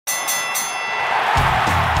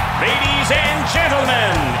Ladies and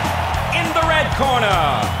gentlemen, in the red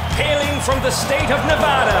corner, hailing from the state of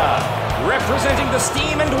Nevada, representing the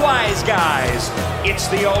Steam and Wise Guys, it's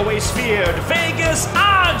the always feared Vegas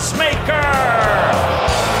Odds Maker.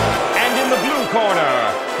 And in the blue corner,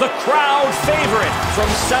 the crowd favorite from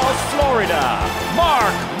South Florida,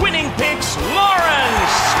 Mark Winning Picks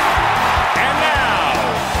Lawrence. And now,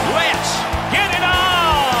 let's get it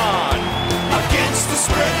on! Against the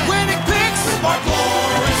spread, Winning Picks with Mark Lawrence.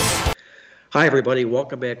 Hi, everybody.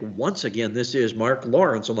 Welcome back once again. This is Mark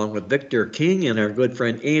Lawrence along with Victor King and our good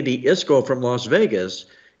friend Andy Iskoe from Las Vegas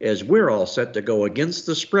as we're all set to go against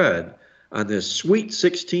the spread on this Sweet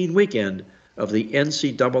 16 weekend of the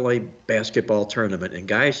NCAA basketball tournament. And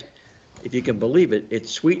guys, if you can believe it,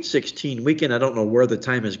 it's Sweet 16 weekend. I don't know where the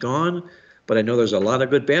time has gone, but I know there's a lot of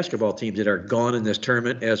good basketball teams that are gone in this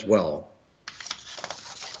tournament as well.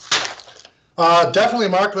 Definitely,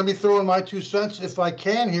 Mark. Let me throw in my 2 cents if I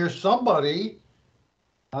can here. Somebody,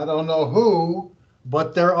 I don't know who,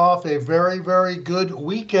 but they're off a very, very good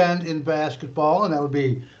weekend in basketball, and that would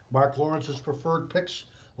be Mark Lawrence's Preferred Picks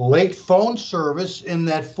late phone service in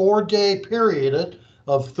that 4-day period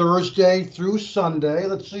of Thursday through Sunday.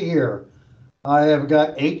 Let's see here. I have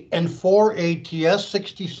got 8-4 ATS,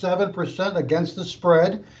 67% against the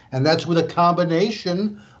spread, and that's with a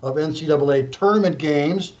combination of NCAA tournament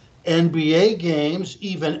games, NBA games,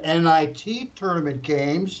 even NIT tournament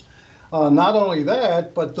games. Not only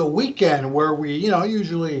that, but the weekend where we,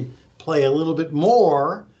 usually play a little bit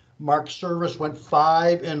more. Mark's service went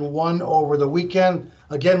 5-1 over the weekend.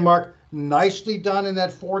 Again, Mark, nicely done in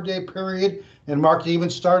that 4-day period. And Mark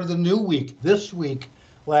even started the new week, this week,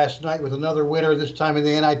 last night with another winner, this time in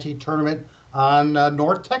the NIT tournament on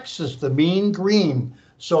North Texas, the Mean Green.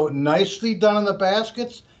 So nicely done in the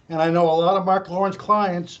baskets. And I know a lot of Mark Lawrence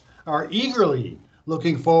clients are eagerly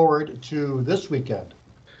looking forward to this weekend.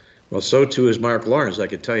 Well, so too is Mark Lawrence, I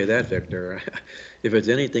can tell you that, Victor. If it's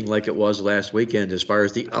anything like it was last weekend as far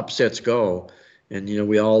as the upsets go, and,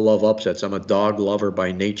 we all love upsets. I'm a dog lover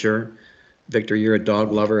by nature. Victor, you're a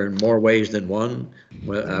dog lover in more ways than one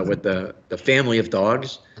with the family of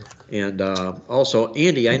dogs. And also,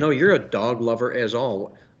 Andy, I know you're a dog lover as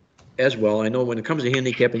well. I know when it comes to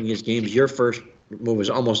handicapping these games, your first move is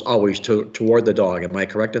almost always toward the dog. Am I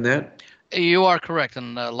correct in that? You are correct,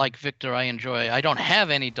 and like Victor, I don't have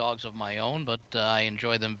any dogs of my own, but I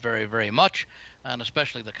enjoy them very, very much, and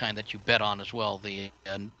especially the kind that you bet on as well, the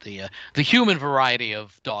human variety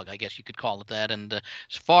of dog, I guess you could call it that. And as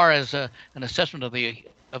far as an assessment of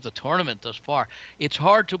the tournament thus far, it's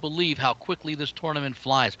hard to believe how quickly this tournament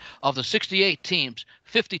flies. Of the 68 teams,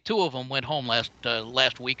 52 of them went home last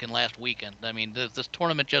week and last weekend. I mean, this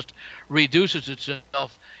tournament just reduces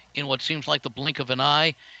itself in what seems like the blink of an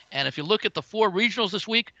eye. And if you look at the 4 regionals this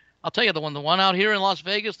week, I'll tell you, the one out here in Las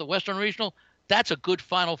Vegas, the Western Regional, that's a good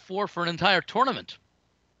Final Four for an entire tournament.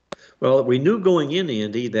 Well, we knew going in,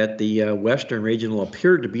 Andy, that the Western Regional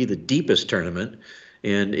appeared to be the deepest tournament,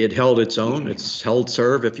 and it held its own. It's held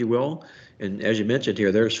serve, if you will. And as you mentioned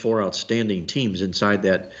here, there's 4 outstanding teams inside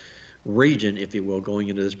that region, if you will, going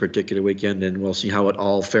into this particular weekend, and we'll see how it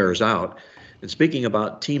all fares out. And speaking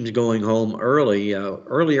about teams going home early,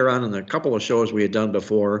 earlier on in a couple of shows we had done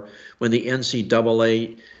before, when the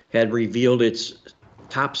NCAA had revealed its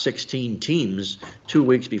top 16 teams 2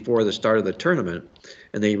 weeks before the start of the tournament,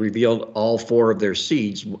 and they revealed all 4 of their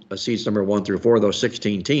seeds number 1 through 4, those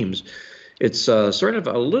 16 teams. It's sort of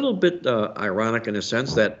a little bit ironic in a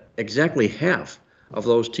sense that exactly half of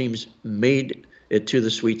those teams made it to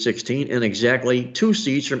the Sweet 16, and exactly 2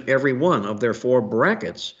 seeds from every one of their 4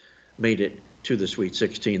 brackets made it to the Sweet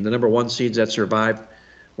 16. The number 1 seeds that survived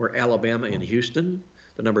were Alabama and Houston.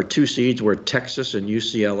 The number 2 seeds were Texas and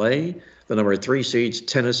UCLA. The number 3 seeds,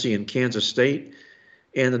 Tennessee and Kansas State.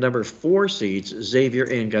 And the number 4 seeds, Xavier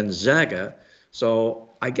and Gonzaga. So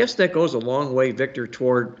I guess that goes a long way, Victor,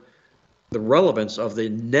 toward the relevance of the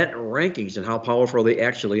net rankings and how powerful they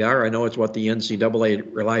actually are. I know it's what the NCAA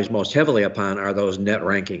relies most heavily upon, are those net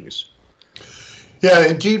rankings. Yeah,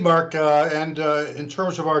 indeed, Mark. And in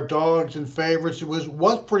terms of our dogs and favorites, it was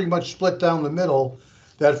pretty much split down the middle.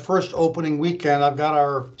 That first opening weekend, I've got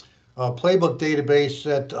our playbook database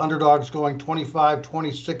at underdogs going 25,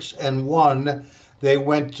 26, and 1. They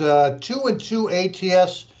went 2-2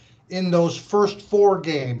 ATS in those first 4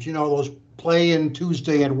 games. Those play-in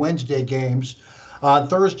Tuesday and Wednesday games. On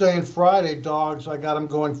Thursday and Friday, dogs, I got them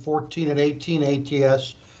going 14 and 18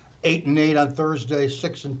 ATS, 8 and 8 on Thursday,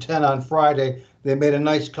 6 and 10 on Friday. They made a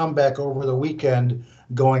nice comeback over the weekend,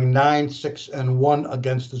 going 9, 6, and 1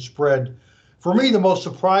 against the spread. For me, the most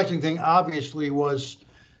surprising thing, obviously, was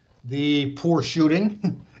the poor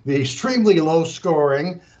shooting the extremely low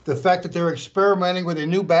scoring, the fact that they're experimenting with a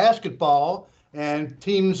new basketball and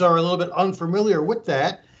teams are a little bit unfamiliar with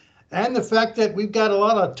that, and the fact that we've got a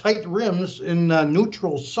lot of tight rims in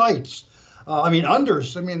neutral sites.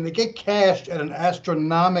 Unders. They get cashed at an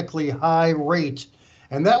astronomically high rate.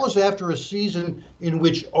 And that was after a season in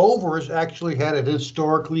which overs actually had a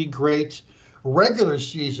historically great regular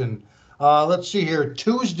season. Let's see here.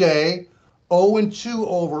 Tuesday, 0-2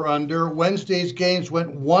 over under. Wednesday's games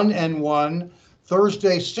went 1-1.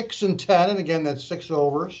 Thursday, 6-10. And again, that's 6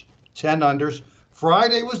 overs, 10 unders.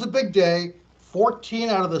 Friday was the big day. 14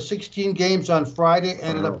 out of the 16 games on Friday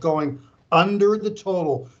ended up going under the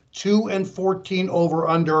total. 2-14 over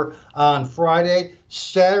under on Friday.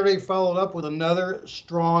 Saturday followed up with another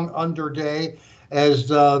strong under day as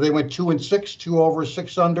they went 2-6, 2 overs,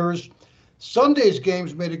 6 unders. Sunday's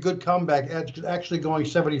games made a good comeback, actually going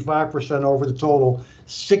 75% over the total,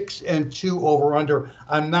 6-2 over under.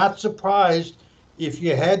 I'm not surprised. If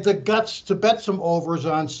you had the guts to bet some overs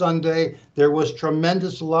on Sunday, there was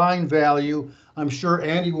tremendous line value. I'm sure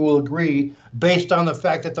Andy will agree, based on the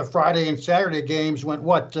fact that the Friday and Saturday games went,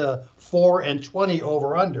 4-20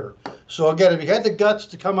 over under. So again, if you had the guts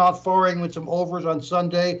to come out firing with some overs on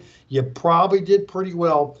Sunday, you probably did pretty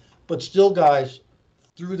well. But still, guys,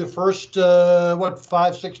 through the first,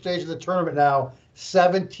 5-6 days of the tournament now,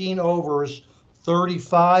 17 overs,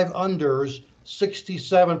 35 unders,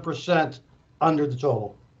 67% under the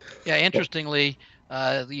total. Yeah, interestingly,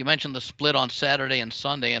 you mentioned the split on Saturday and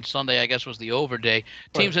Sunday I guess was the over day.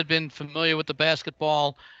 Teams had been familiar with the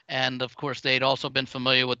basketball, and of course they'd also been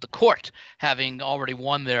familiar with the court, having already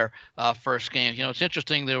won their first game. It's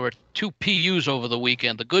interesting, there were 2 PUs over the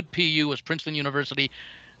weekend. The good PU was Princeton University.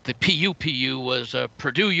 The PU was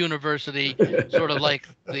Purdue University, sort of like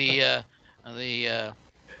the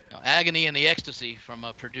agony and the ecstasy from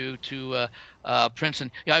Purdue to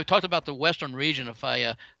Princeton. I've talked about the Western region. If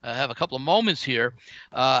I have a couple of moments here,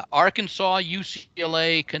 Arkansas,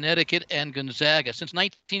 UCLA, Connecticut, and Gonzaga. Since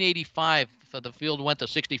 1985, the field went to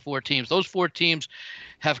 64 teams. Those 4 teams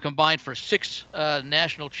have combined for 6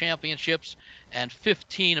 national championships and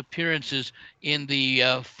 15 appearances in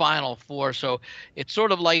the Final Four. So it's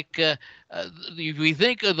sort of like we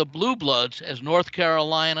think of the Blue Bloods as North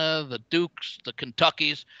Carolina, the Dukes, the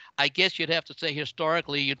Kentuckys. I guess you'd have to say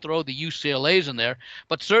historically you'd throw the UCLAs in there.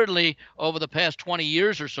 But certainly over the past 20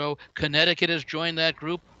 years or so, Connecticut has joined that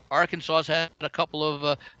group. Arkansas has had a couple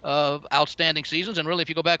of outstanding seasons. And really, if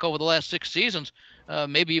you go back over the last 6 seasons,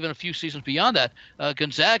 maybe even a few seasons beyond that,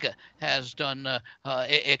 Gonzaga has done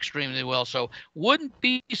extremely well. So wouldn't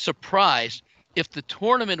be surprised if the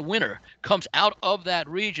tournament winner comes out of that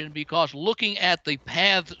region, because looking at the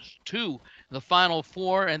paths to the Final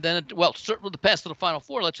Four, and then, certainly the path to the Final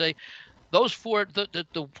Four, let's say, those 4,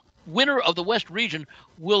 the winner of the West region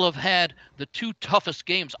will have had the 2 toughest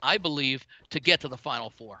games, I believe, to get to the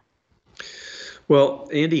Final Four. Well,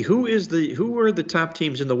 Andy, who are the top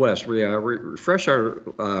teams in the West? Refresh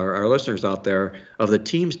our listeners out there of the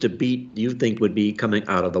teams to beat you think would be coming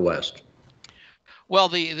out of the West. Well,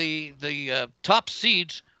 the top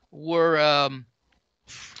seeds were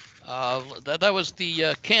that was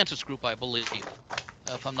the Kansas group, I believe,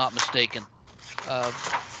 if I'm not mistaken.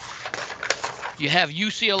 You have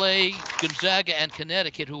UCLA, Gonzaga, and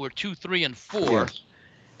Connecticut, who were 2, 3, and 4. Yes.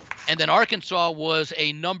 And then Arkansas was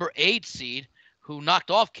a number 8 seed who knocked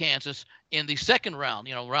off Kansas in the second round,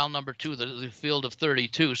 round number 2, the field of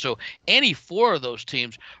 32. So any 4 of those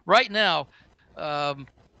teams right now,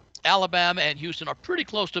 Alabama and Houston are pretty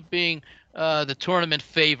close to being the tournament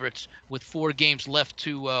favorites with 4 games left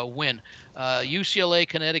to win. UCLA,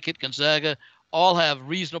 Connecticut, Gonzaga all have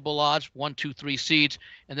reasonable odds, 1, 2, 3 seeds,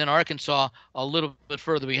 and then Arkansas a little bit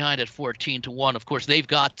further behind at 14-1. Of course, they've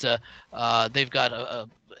got the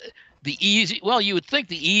easy. Well, you would think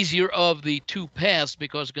the easier of the 2 paths,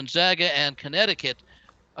 because Gonzaga and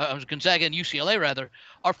Gonzaga and UCLA rather,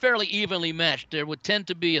 are fairly evenly matched. There would tend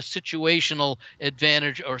to be a situational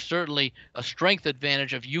advantage, or certainly a strength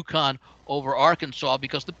advantage, of UConn over Arkansas,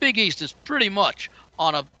 because the Big East is pretty much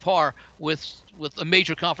on a par with a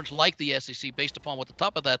major conference like the SEC, based upon what the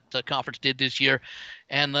top of that conference did this year.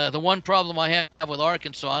 And the one problem I have with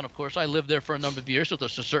Arkansas, and of course I lived there for a number of years, so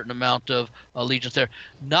there's a certain amount of allegiance there,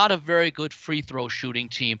 not a very good free throw shooting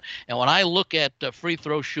team. And when I look at free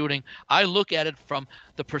throw shooting, I look at it from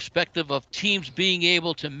the perspective of teams being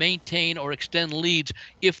able to maintain or extend leads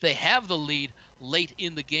if they have the lead late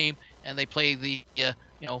in the game, and they play the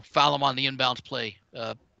foul them on the inbounds play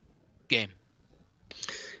game.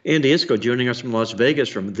 Andy Iskoe joining us from Las Vegas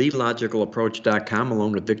from TheLogicalApproach.com,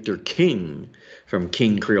 along with Victor King from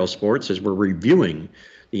King Creole Sports, as we're reviewing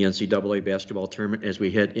the NCAA basketball tournament as we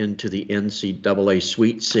head into the NCAA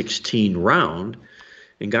Sweet 16 round.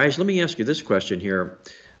 And guys, let me ask you this question here.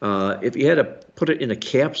 If you had to put it in a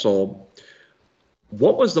capsule,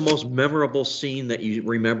 what was the most memorable scene that you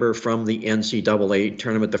remember from the NCAA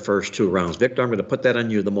tournament, the first 2 rounds? Victor, I'm going to put that on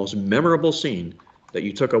you, the most memorable scene that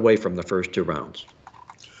you took away from the first 2 rounds.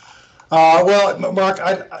 Well, Mark,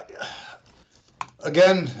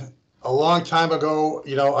 again, a long time ago,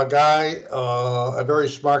 a guy, a very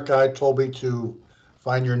smart guy told me to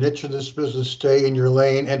find your niche in this business, stay in your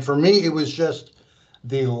lane. And for me, it was just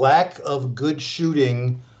the lack of good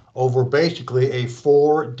shooting over basically a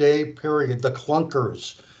 4-day period. The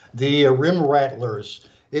clunkers, the rim rattlers.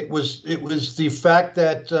 It was the fact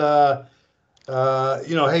that,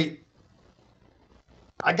 hey,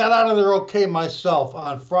 I got out of there okay myself.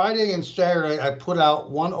 On Friday and Saturday, I put out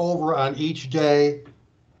 1 over on each day.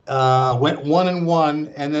 Went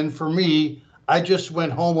 1-1, and then for me, I just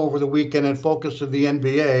went home over the weekend and focused on the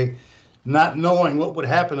NBA, not knowing what would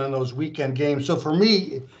happen in those weekend games. So for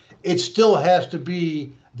me, it still has to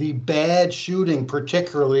be the bad shooting,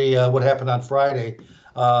 particularly what happened on Friday.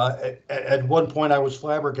 At one point, I was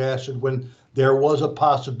flabbergasted when there was a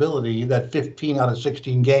possibility that 15 out of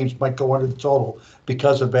 16 games might go under the total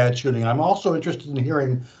because of bad shooting. I'm also interested in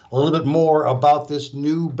hearing a little bit more about this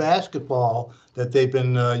new basketball that they've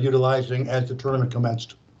been utilizing as the tournament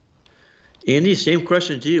commenced. Andy, same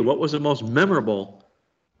question to you. What was the most memorable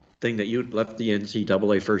thing that you left the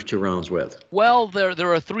NCAA first 2 rounds with? Well,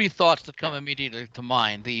 there are 3 thoughts that come immediately to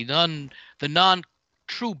mind. The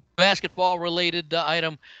non-true basketball-related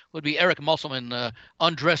item would be Eric Musselman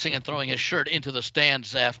undressing and throwing his shirt into the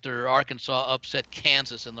stands after Arkansas upset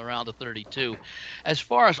Kansas in the round of 32. As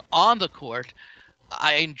far as on the court,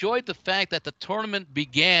 I enjoyed the fact that the tournament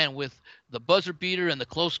began with the buzzer beater and the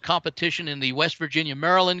close competition in the West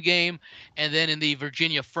Virginia-Maryland game, and then in the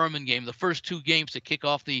Virginia-Furman game, the first 2 games to kick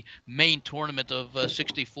off the main tournament of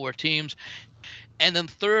 64 teams. And then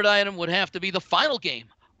third item would have to be the final game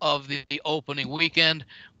of the opening weekend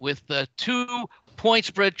with 2 point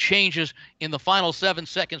spread changes in the final 7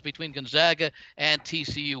 seconds between Gonzaga and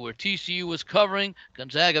TCU, where TCU was covering,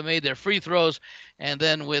 Gonzaga made their free throws, and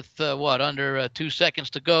then with under 2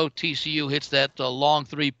 seconds to go, TCU hits that long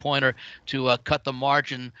 3-pointer to cut the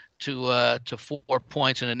margin to 4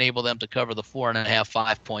 points and enable them to cover the 4.5,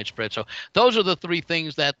 5 point spread. So those are the 3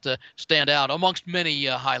 things that stand out amongst many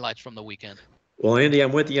highlights from the weekend. Well, Andy,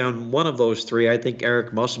 I'm with you on one of those 3. I think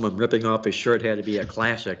Eric Musselman ripping off his shirt had to be a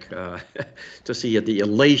classic to see the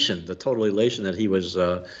elation, the total elation that he was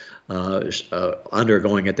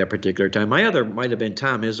undergoing at that particular time. My other might have been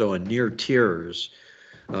Tom Izzo in near tears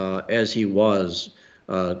as he was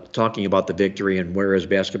talking about the victory and where his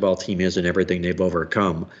basketball team is and everything they've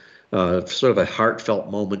overcome. Sort of a heartfelt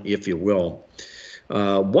moment, if you will.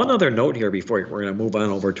 One other note here before we're going to move on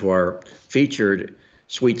over to our featured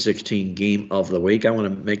Sweet 16 game of the week. I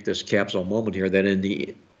want to make this capsule moment here that in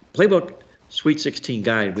the Playbook Sweet 16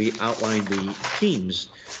 guide, we outlined the teams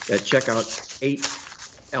that check out 8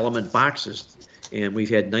 element boxes. And we've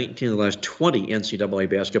had 19 of the last 20 NCAA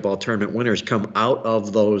basketball tournament winners come out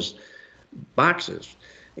of those boxes.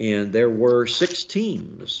 And there were 6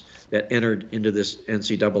 teams that entered into this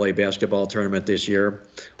NCAA basketball tournament this year,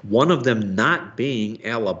 one of them not being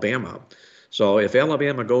Alabama. So if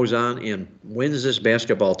Alabama goes on and wins this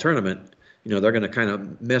basketball tournament, they're going to kind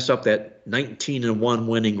of mess up that 19-1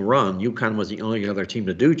 winning run. UConn was the only other team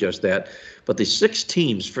to do just that. But the 6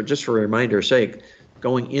 teams, for reminder's sake,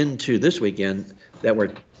 going into this weekend that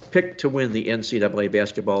were picked to win the NCAA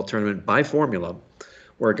basketball tournament by formula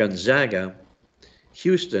were Gonzaga,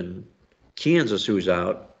 Houston, Kansas, who's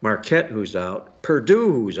out, Marquette, who's out,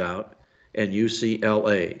 Purdue, who's out, and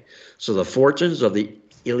UCLA. So the fortunes of the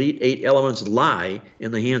Elite 8 elements lie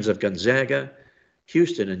in the hands of Gonzaga,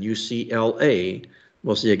 Houston, and UCLA.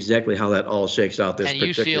 We'll see exactly how that all shakes out this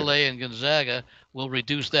particular. And UCLA and Gonzaga will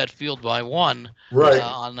reduce that field by 1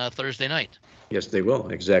 on Thursday night. Yes, they will.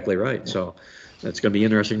 Exactly right. So that's going to be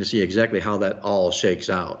interesting to see exactly how that all shakes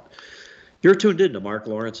out. You're tuned in to Mark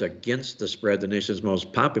Lawrence Against the Spread, the nation's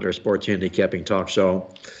most popular sports handicapping talk show.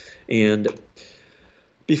 And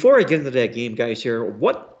before I get into that game, guys, here,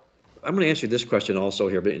 I'm going to answer this question also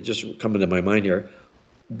here, but it just coming to my mind here.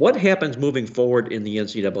 What happens moving forward in the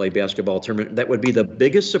NCAA basketball tournament that would be the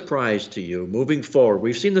biggest surprise to you moving forward?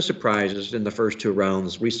 We've seen the surprises in the first 2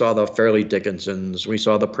 rounds. We saw the Fairleigh Dickinsons. We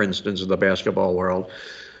saw the Princetons of the basketball world.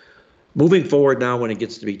 Moving forward now when it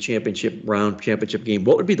gets to be championship round, championship game,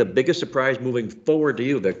 what would be the biggest surprise moving forward to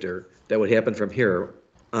you, Victor, that would happen from here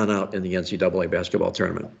on out in the NCAA basketball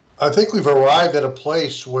tournament? I think we've arrived at a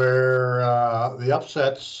place where the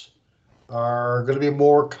upsets are going to be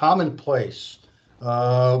more commonplace.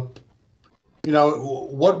 What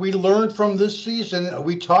we learned from this season,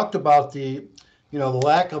 we talked about the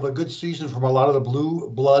lack of a good season from a lot of the blue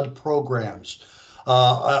blood programs.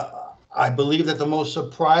 I believe that the most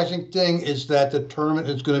surprising thing is that the tournament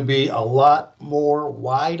is going to be a lot more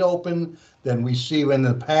wide open than we see in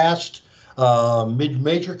the past.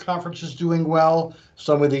 Mid-major conferences doing well.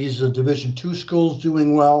 Some of these Division II schools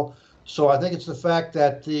doing well. So I think it's the fact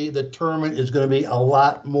that the tournament is going to be a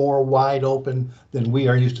lot more wide open than we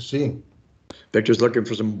are used to seeing. Victor's looking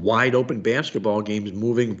for some wide open basketball games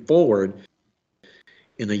moving forward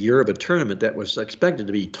in a year of a tournament that was expected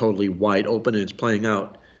to be totally wide open, and it's playing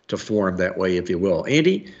out to form that way, if you will.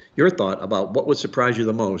 Andy, your thought about what would surprise you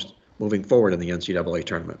the most moving forward in the NCAA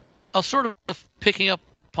tournament? I'll sort of picking up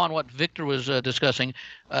upon what Victor was discussing,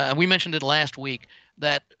 and we mentioned it last week,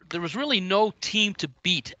 that there was really no team to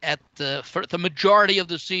beat for the majority of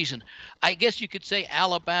the season. I guess you could say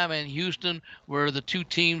Alabama and Houston were the two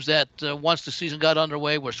teams that once the season got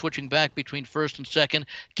underway were switching back between first and second.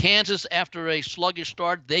 Kansas, after a sluggish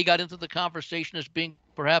start, they got into the conversation as being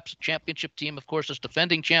perhaps a championship team, of course, as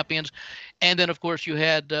defending champions. And then, of course, you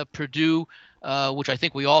had Purdue, which I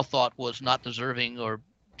think we all thought was not deserving, or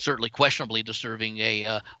certainly questionably deserving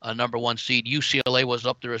a number one seed. UCLA was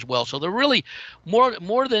up there as well. So they're really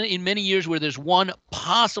more than in many years where there's one,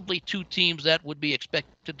 possibly two teams that would be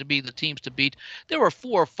expected to be the teams to beat. There were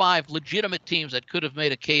 4 or 5 legitimate teams that could have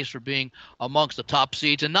made a case for being amongst the top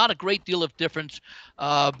seeds, and not a great deal of difference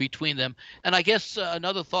between them. And I guess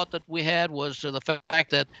another thought that we had was the fact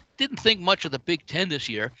that didn't think much of the Big Ten this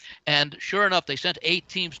year, and sure enough, they sent 8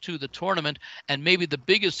 teams to the tournament, and maybe the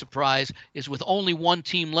biggest surprise is with only one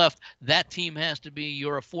team left, that team has to be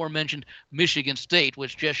your aforementioned Michigan State,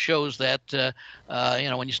 which just shows that,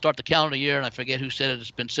 when you start the calendar year, and I forget who said it,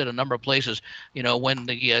 it's been said a number of places, when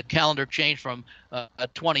the calendar changed from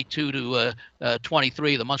 22 to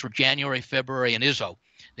 23, the months were January, February, and Izzo,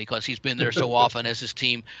 because he's been there so often as his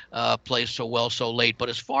team plays so well so late. But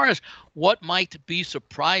as far as what might be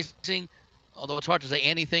surprising, although it's hard to say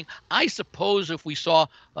anything, I suppose if we saw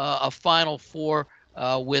a Final Four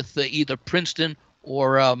with either Princeton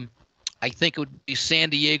or I think it would be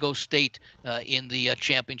San Diego State in the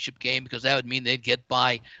championship game, because that would mean they'd get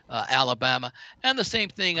by Alabama. And the same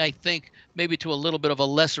thing, I think, maybe to a little bit of a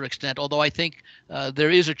lesser extent, although I think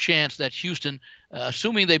there is a chance that Houston,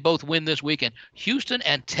 assuming they both win this weekend, Houston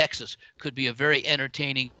and Texas could be a very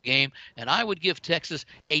entertaining game. And I would give Texas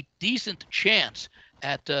a decent chance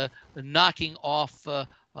at knocking off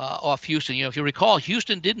Houston. If you recall,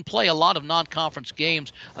 Houston didn't play a lot of non-conference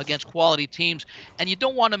games against quality teams, and you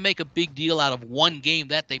don't want to make a big deal out of one game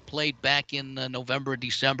that they played back in November,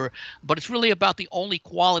 December, but it's really about the only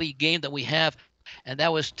quality game that we have, and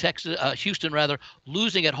that was Houston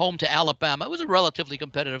losing at home to Alabama. It was a relatively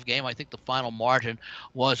competitive game. I think the final margin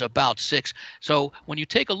was about 6. So when you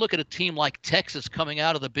take a look at a team like Texas coming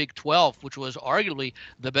out of the Big 12, which was arguably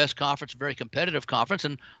the best conference, very competitive conference,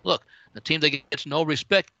 and look, the team that gets no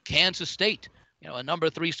respect, Kansas State, a number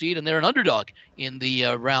 3 seed, and they're an underdog in the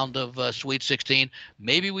round of Sweet 16.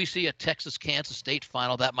 Maybe we see a Texas-Kansas State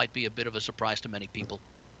final. That might be a bit of a surprise to many people.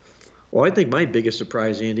 Well, I think my biggest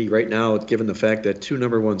surprise, Andy, right now, given the fact that 2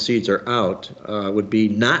 number 1 seeds are out, would be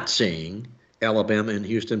not seeing Alabama and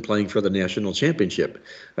Houston playing for the national championship.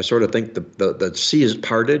 I sort of think the sea is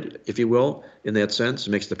parted, if you will, in that sense. It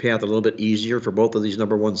makes the path a little bit easier for both of these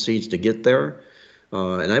number 1 seeds to get there.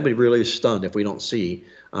 And I'd be really stunned if we don't see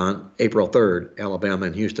on April 3rd, Alabama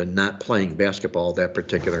and Houston not playing basketball that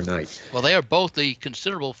particular night. Well, they are both the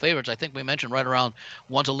considerable favorites. I think we mentioned right around,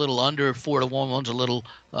 one's a little under 4-1, one's a little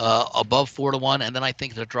above 4-1, and then I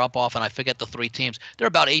think the drop off, and I forget the 3 teams, they're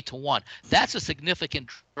about 8-1. That's a significant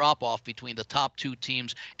drop off between the top 2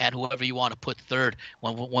 teams and whoever you want to put third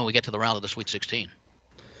when we get to the round of the Sweet 16.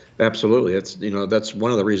 Absolutely. That's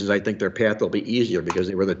one of the reasons I think their path will be easier, because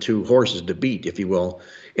they were the 2 horses to beat, if you will,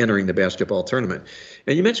 entering the basketball tournament.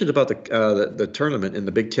 And you mentioned about the tournament in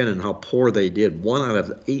the Big Ten and how poor they did. 1 out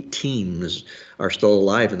of 8 teams are still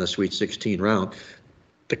alive in the Sweet 16 round.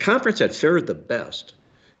 The conference that fared the best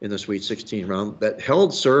in the Sweet 16 round that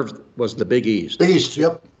held serve was the Big East. Big East,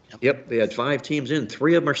 yep. Yep, they had 5 teams in.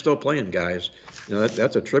 3 of them are still playing, guys.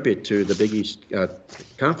 That's a tribute to the Big East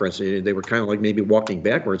Conference. They were kind of like maybe walking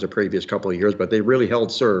backwards the previous couple of years, but they really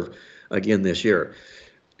held serve again this year.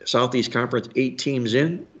 Southeast Conference, 8 teams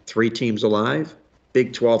in, 3 teams alive.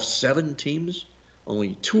 Big 12, 7 teams,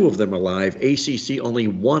 only 2 of them alive. ACC, only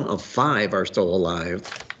 1 of 5 are still alive.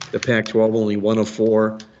 The Pac-12, only 1 of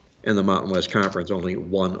 4. And the Mountain West Conference, only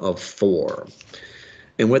 1 of 4.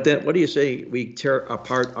 And with that, what do you say we tear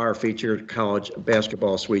apart our featured college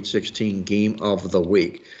basketball Sweet 16 game of the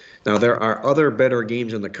week? Now, there are other better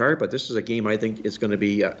games in the card, but this is a game I think is going to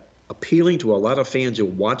be appealing to a lot of fans who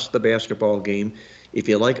watch the basketball game. If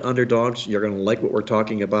you like underdogs, you're going to like what we're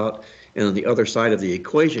talking about. And on the other side of the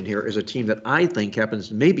equation here is a team that I think happens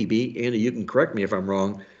to maybe be, Andy, you can correct me if I'm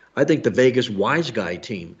wrong, I think the Vegas Wise Guy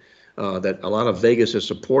team that a lot of Vegas has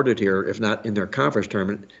supported here, if not in their conference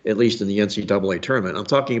tournament, at least in the NCAA tournament. I'm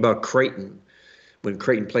talking about Creighton, when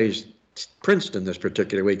Creighton plays Princeton this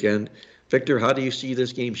particular weekend. Victor, how do you see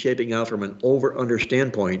this game shaping out from an over-under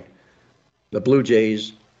standpoint, the Blue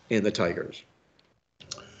Jays and the Tigers?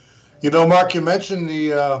 You know, Mark, you mentioned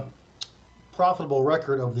the profitable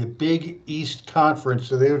record of the Big East Conference.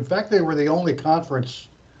 So in fact, they were the only conference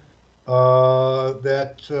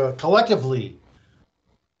that collectively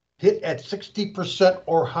hit at 60%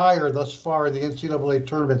 or higher thus far in the NCAA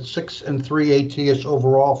tournament, 6-3 ATS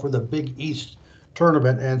overall for the Big East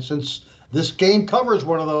tournament. And since this game covers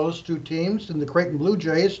one of those two teams in the Creighton Blue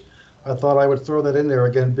Jays, I thought I would throw that in there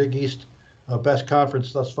again. Big East best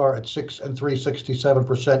conference thus far at 6-3,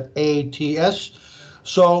 67% ATS.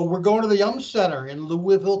 So we're going to the Yum Center in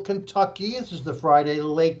Louisville, Kentucky. This is the Friday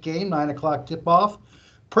late game, 9 o'clock tip-off.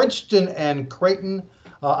 Princeton and Creighton.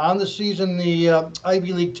 On the season, the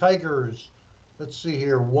Ivy League Tigers, let's see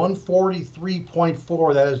here,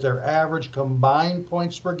 143.4. That is their average combined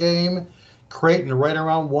points per game. Creighton right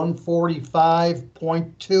around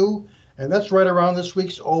 145.2. And that's right around this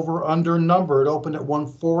week's over-under number. It opened at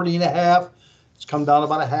 140.5. It's come down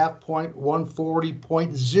about a half point,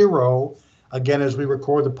 140.0. Again, as we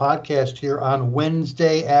record the podcast here on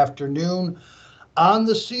Wednesday afternoon. On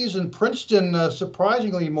the season, Princeton,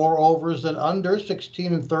 surprisingly more overs than under,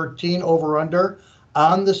 16-13 over-under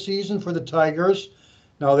on the season for the Tigers.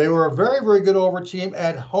 Now, they were a very, very good over team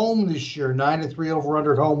at home this year, 9-3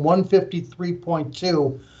 over-under at home,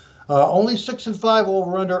 153.2. Only 6-5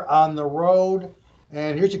 over-under on the road.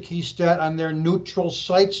 And here's a key stat on their neutral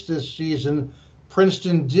sites this season.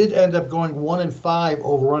 Princeton did end up going 1-5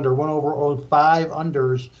 over-under, 1 over 5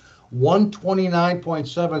 unders,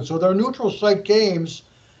 129.7. So their neutral site games,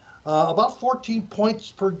 about 14 points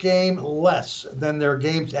per game less than their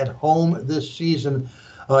games at home this season.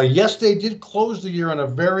 Yes, they did close the year on a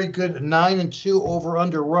very good 9-2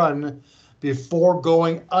 over-under run before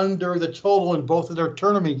going under the total in both of their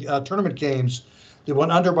tournament games. They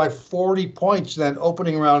went under by 40 points. Then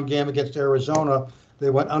opening round game against Arizona, they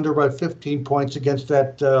went under by 15 points against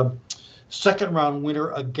that second round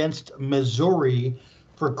winner against Missouri.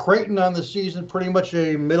 For Creighton on the season, pretty much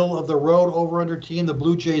a middle of the road over-under team. The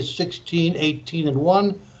Blue Jays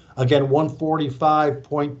 16-18-1. Again,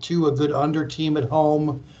 145.2, a good under team at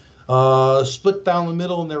home. Split down the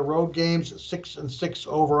middle in their road games, 6-6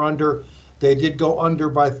 over-under. They did go under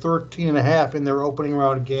by 13.5 in their opening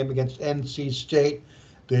round game against NC State.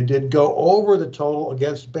 They did go over the total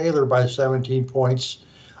against Baylor by 17 points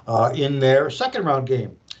in their second round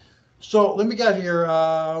game. So let me get here.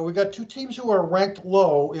 We got two teams who are ranked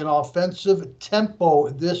low in offensive tempo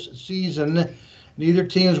this season. Neither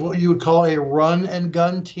team is what you would call a run and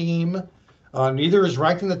gun team. Neither is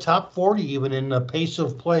ranked in the top 40 even in pace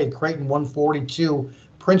of play. Creighton 142,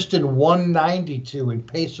 Princeton 192 in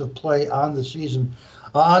pace of play on the season.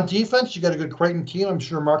 On defense, you got a good Creighton team. I'm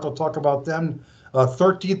sure Mark will talk about them.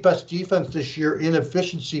 13th best defense this year in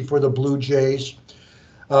efficiency for the Blue Jays.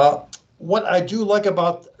 What I do like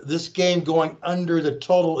about this game going under the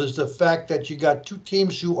total is the fact that you got two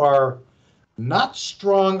teams who are not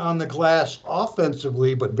strong on the glass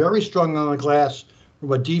offensively, but very strong on the glass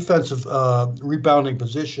from a defensive rebounding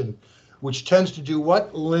position, which tends to do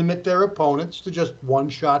what? Limit their opponents to just one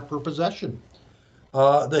shot per possession.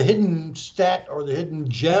 The hidden stat or the hidden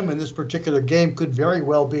gem in this particular game could very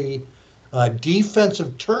well be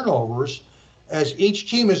defensive turnovers, as each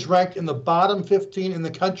team is ranked in the bottom 15 in the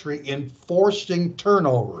country in forcing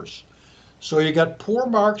turnovers. So you got poor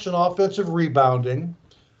marks in offensive rebounding.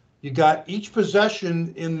 You got each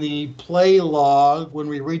possession in the play log, when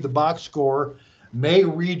we read the box score, may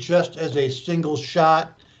read just as a single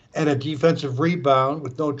shot and a defensive rebound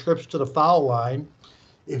with no trips to the foul line.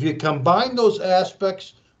 If you combine those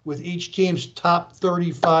aspects with each team's top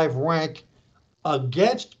 35 rank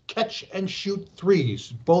against catch and shoot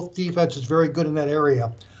threes, both defenses very good in that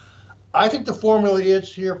area. I think the formula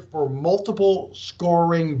is here for multiple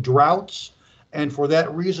scoring droughts, and for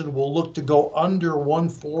that reason, we'll look to go under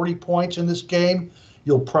 140 points in this game.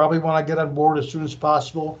 You'll probably want to get on board as soon as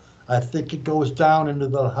possible. I think it goes down into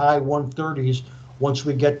the high 130s once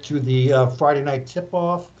we get to the Friday night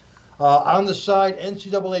tip-off. On the side,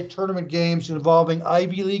 NCAA tournament games involving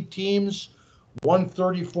Ivy League teams,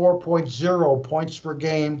 134.0 points per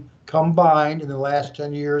game combined in the last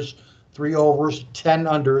 10 years, 3 overs, 10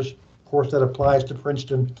 unders. Of course, that applies to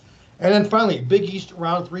Princeton. And then finally, Big East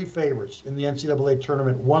round 3 favorites in the NCAA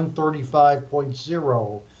tournament,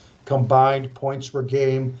 135.0 combined points per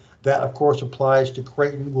game. That, of course, applies to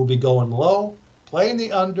Creighton. Will be going low, playing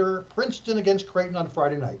the under. Princeton against Creighton on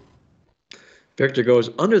Friday night. Victor goes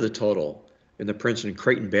under the total in the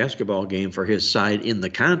Princeton-Creighton basketball game for his side in the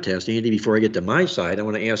contest. Andy, before I get to my side, I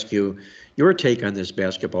want to ask you your take on this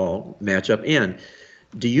basketball matchup. And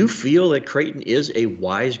do you feel that Creighton is a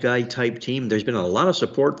wise guy type team? There's been a lot of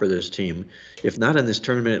support for this team, if not in this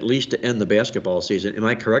tournament, at least to end the basketball season. Am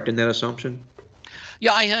I correct in that assumption?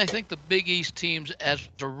 Yeah, I think the Big East teams, as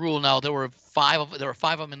a rule now, there were five of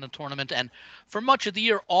them in the tournament, and for much of the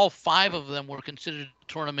year, all 5 of them were considered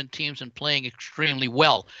tournament teams and playing extremely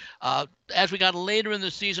well. As we got later in the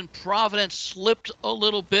season, Providence slipped a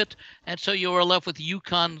little bit, and so you were left with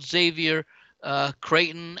UConn, Xavier,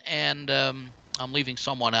 Creighton, and I'm leaving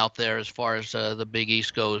someone out there as far as the Big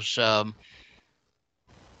East goes.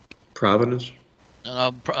 Providence?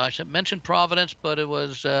 I should mention Providence, but it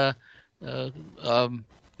was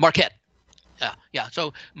Marquette. Yeah.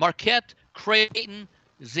 So Marquette, Creighton,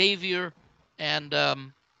 Xavier, and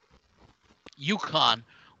UConn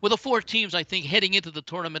were the 4 teams, I think, heading into the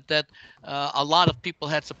tournament that a lot of people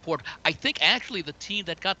had support. I think actually the team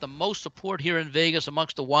that got the most support here in Vegas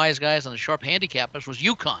amongst the wise guys and the sharp handicappers was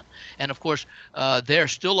UConn. And, of course, they're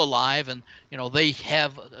still alive, and, they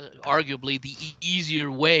have arguably the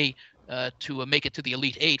easier way to make it to the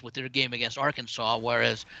Elite 8 with their game against Arkansas,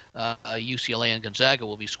 whereas UCLA and Gonzaga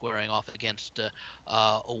will be squaring off against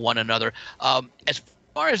one another. As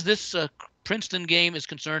far as this Princeton game is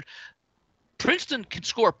concerned, Princeton can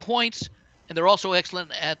score points, and they're also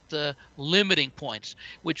excellent at limiting points,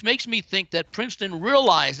 which makes me think that Princeton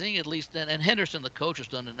realizing, at least, and Henderson, the coach, has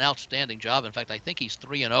done an outstanding job. In fact, I think he's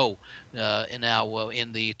 3-0 now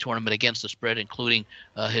in the tournament against the spread, including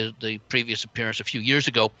the previous appearance a few years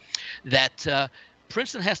ago, that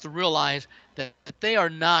Princeton has to realize that they are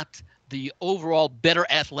not the overall better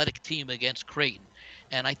athletic team against Creighton.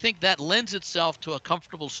 And I think that lends itself to a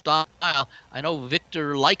comfortable style. I know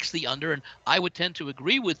Victor likes the under, and I would tend to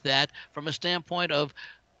agree with that from a standpoint of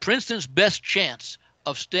Princeton's best chance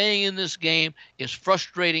of staying in this game is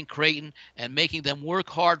frustrating Creighton and making them work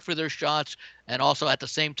hard for their shots, and also at the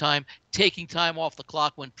same time taking time off the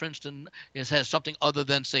clock when Princeton has something other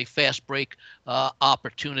than, say, fast break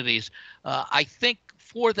opportunities. I think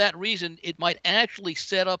for that reason, it might actually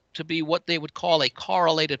set up to be what they would call a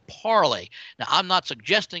correlated parlay. Now, I'm not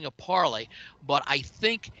suggesting a parlay, but I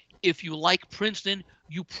think if you like Princeton,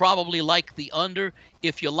 you probably like the under.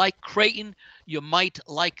 If you like Creighton, you might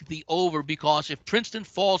like the over, because if Princeton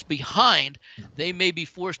falls behind, they may be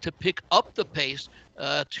forced to pick up the pace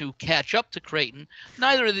to catch up to Creighton.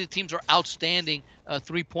 Neither of the teams are outstanding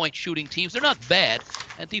three-point shooting teams. They're not bad,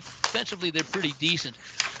 and defensively they're pretty decent.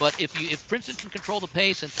 But if Princeton can control the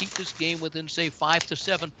pace and keep this game within, say, 5 to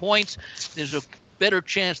 7 points, there's a better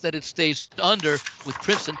chance that it stays under with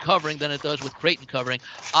Princeton covering than it does with Creighton covering.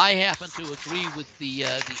 I happen to agree with the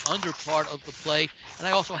under part of the play, and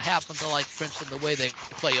I also happen to like Princeton the way they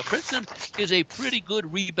play. Princeton is a pretty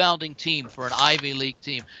good rebounding team for an Ivy League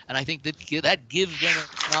team, and I think that gives them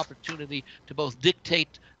an opportunity to both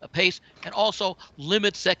dictate a pace and also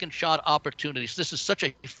limit second shot opportunities. This is such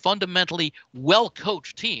a fundamentally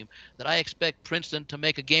well-coached team that I expect Princeton to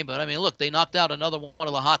make a game. But I mean, look, they knocked out another one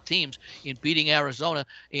of the hot teams in beating Arizona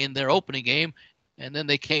in their opening game, and then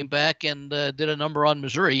they came back and did a number on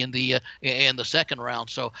Missouri in the second round.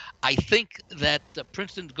 So I think that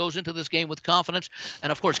Princeton goes into this game with confidence.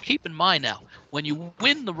 And of course, keep in mind now, when you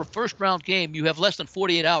win the first round game, you have less than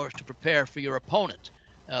 48 hours to prepare for your opponent.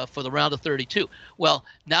 For the round of 32. Well,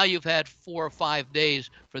 now you've had 4 or 5 days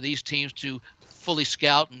for these teams to fully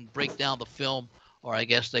scout and break down the film, or I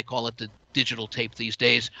guess they call it the digital tape these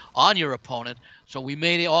days, on your opponent. So we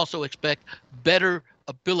may also expect better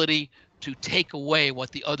ability to take away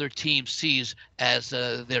what the other team sees as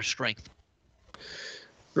their strength.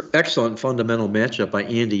 Excellent fundamental matchup by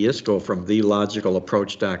Andy Iskoe from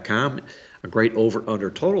TheLogicalApproach.com. A great over-under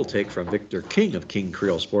total take from Victor King of King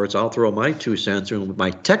Creole Sports. I'll throw my 2 cents with my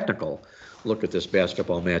technical look at this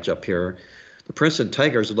basketball matchup here. The Princeton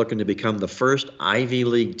Tigers are looking to become the first Ivy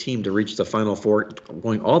League team to reach the Final Four,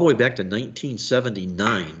 going all the way back to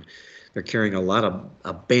 1979. They're carrying a lot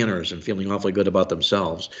of banners and feeling awfully good about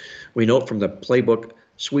themselves. We note from the Playbook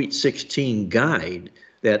Sweet 16 guide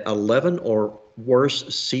that 11 or worse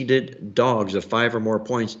seeded dogs of 5 or more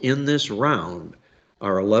points in this round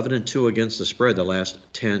are 11-2 against the spread the last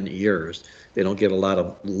 10 years. They don't get a lot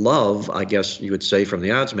of love, I guess you would say, from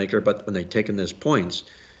the odds maker, but when they take in these points,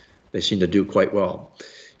 they seem to do quite well.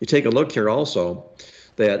 You take a look here also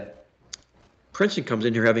that Princeton comes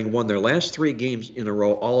in here having won their last 3 games in a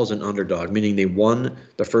row, all as an underdog, meaning they won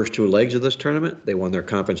the first 2 legs of this tournament. They won their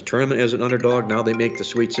conference tournament as an underdog. Now they make the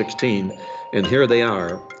Sweet 16, and here they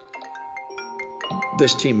are.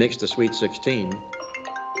 This team makes the Sweet 16.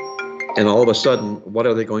 And all of a sudden, what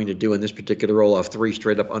are they going to do in this particular roll of 3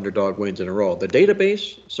 straight-up underdog wins in a row? The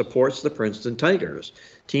database supports the Princeton Tigers.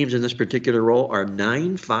 Teams in this particular roll are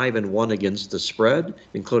 9-5-1 against the spread,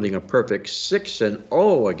 including a perfect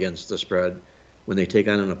 6-0 against the spread when they take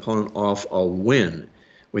on an opponent off a win,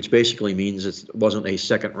 which basically means it wasn't a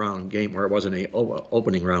second-round game or it wasn't an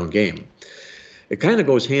opening round game. It kind of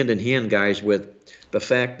goes hand in hand, guys, with the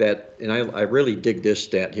fact that, and I really dig this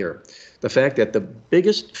stat here, the fact that the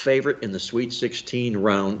biggest favorite in the Sweet 16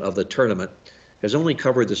 round of the tournament has only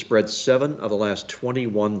covered the spread 7 of the last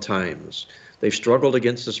 21 times. They've struggled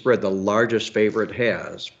against the spread, the largest favorite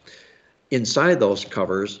has. Inside those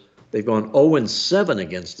covers, they've gone 0-7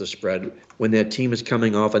 against the spread when that team is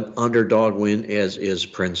coming off an underdog win, as is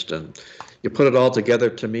Princeton. You put it all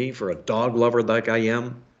together, to me, for a dog lover like I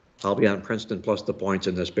am, I'll be on Princeton plus the points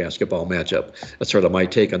in this basketball matchup. That's sort of my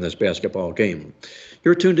take on this basketball game.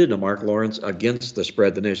 You're tuned in to Mark Lawrence Against the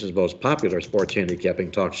Spread, the nation's most popular sports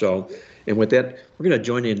handicapping talk show. And with that, we're going to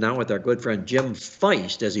join in now with our good friend Jim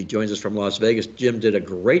Feist as he joins us from Las Vegas. Jim did a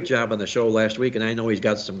great job on the show last week, and I know he's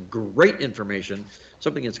got some great information,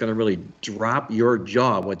 something that's going to really drop your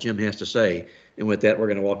jaw, what Jim has to say. And with that, we're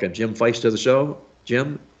going to welcome Jim Feist to the show.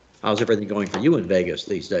 Jim, how's everything going for you in Vegas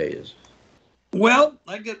these days? Well,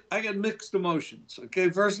 I get mixed emotions. Okay,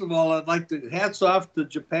 first of all, I'd like to hats off to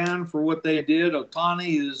Japan for what they did.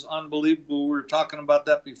 Otani is unbelievable. We were talking about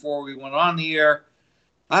that before we went on the air.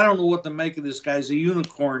 I don't know what to make of this guy. He's a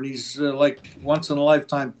unicorn. He's like once in a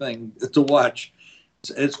lifetime thing to watch.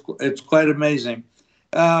 It's quite amazing.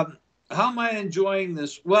 How am I enjoying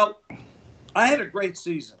this? Well, I had a great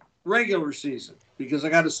season, regular season, because I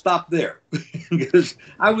got to stop there because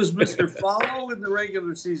I was Mr. Follow in the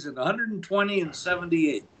regular season,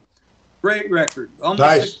 120-78. Great record.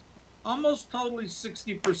 Almost totally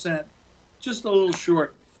 60%, just a little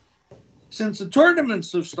short. Since the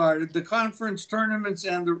tournaments have started, the conference tournaments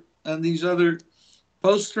and these other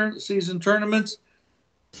post-season tournaments,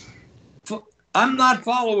 I'm not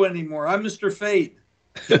Follow anymore. I'm Mr. Fade.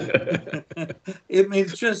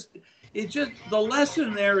 It's just the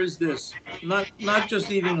lesson there is this, not just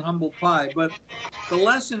eating humble pie, but the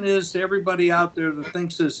lesson is to everybody out there that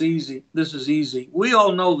thinks this is easy. We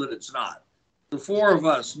all know that it's not. The 4 of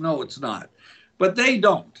us know it's not. But they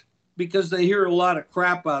don't, because they hear a lot of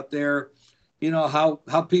crap out there, you know,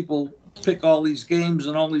 how people pick all these games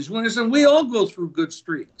and all these winners, and we all go through good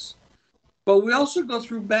streaks. But we also go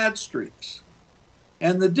through bad streaks.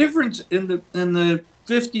 And the difference in the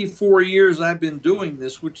 54 years I've been doing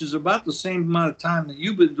this, which is about the same amount of time that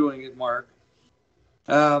you've been doing it, Mark,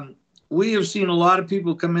 we have seen a lot of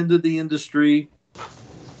people come into the industry,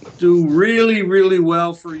 do really, really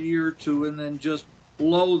well for a year or two, and then just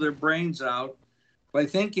blow their brains out by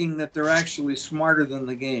thinking that they're actually smarter than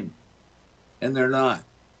the game. And they're not.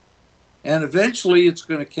 And eventually it's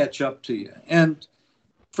going to catch up to you. And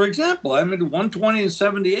for example, I'm at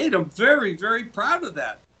 120-78. I'm very, very proud of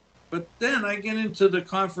that. But then I get into the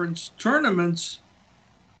conference tournaments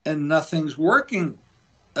and nothing's working.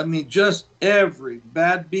 I mean, just every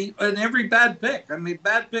bad beat and every bad pick. I mean,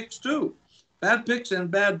 bad picks too. Bad picks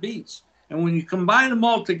and bad beats. And when you combine them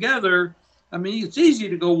all together, I mean, it's easy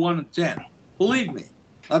to go 1-10. Believe me,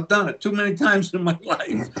 I've done it too many times in my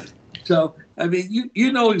life. So, I mean,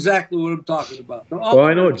 you know exactly what I'm talking about. Well,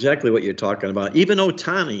 I know exactly what you're talking about. Even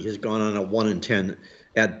Otani has gone on a 1-10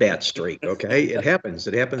 at-bat streak, okay? It happens.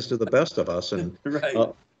 It happens to the best of us. And right.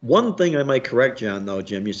 One thing I might correct you on, though,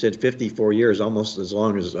 Jim, you said 54 years, almost as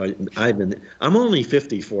long as I've been. I'm only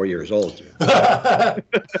 54 years old, Jim.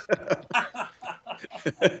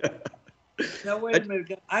 Now, wait a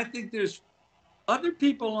minute. I think there's other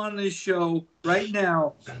people on this show right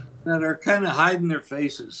now that are kind of hiding their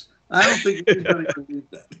faces. I don't think anybody believes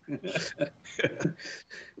that.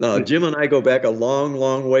 No, Jim and I go back a long,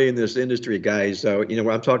 long way in this industry, guys. You know,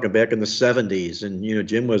 I'm talking back in the 70s, and you know,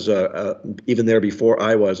 Jim was even there before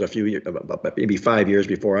I was, a few years, maybe 5 years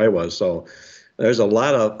before I was. So there's a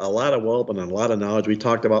lot of wealth and a lot of knowledge. We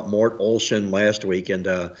talked about Mort Olsson last week and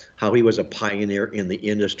how he was a pioneer in the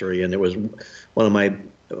industry, and it was one of my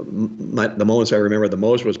the moments I remember the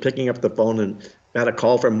most was picking up the phone and got a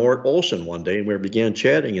call from Mort Olson one day, and we began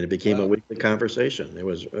chatting, and it became a weekly conversation. It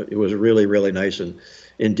was really, really nice and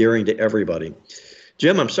endearing to everybody.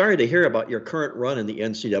 Jim, I'm sorry to hear about your current run in the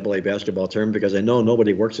NCAA basketball tournament, because I know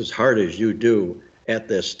nobody works as hard as you do at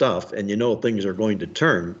this stuff, and you know things are going to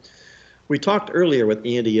turn. We talked earlier with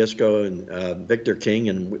Andy Iskoe and Victor King,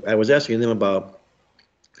 and I was asking them about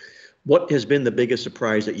what has been the biggest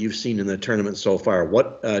surprise that you've seen in the tournament so far?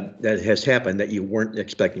 What that has happened that you weren't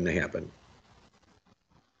expecting to happen?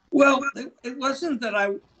 Well, it wasn't that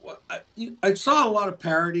I saw a lot of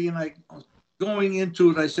parity, and going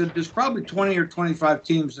into it, I said there's probably 20 or 25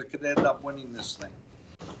 teams that could end up winning this thing.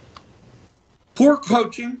 Poor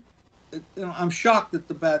coaching. I'm shocked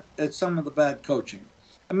at some of the bad coaching.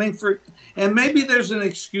 I mean, and maybe there's an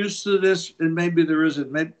excuse to this, and maybe there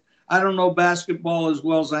isn't. Maybe, I don't know basketball as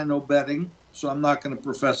well as I know betting, so I'm not going to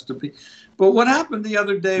profess to be. But what happened the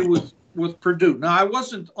other day with Purdue? Now, I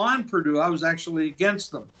wasn't on Purdue. I was actually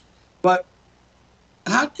against them. But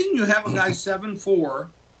how can you have a guy 7'4"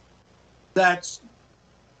 that's,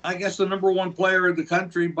 I guess, the number one player in the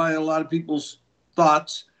country by a lot of people's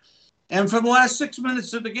thoughts, and for the last 6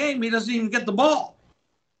 minutes of the game, he doesn't even get the ball?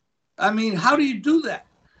 I mean, how do you do that?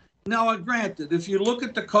 Now, granted, if you look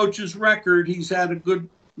at the coach's record, he's had a good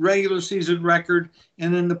regular season record,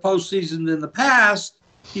 and in the postseason in the past,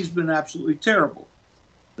 he's been absolutely terrible.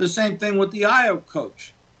 The same thing with the Iowa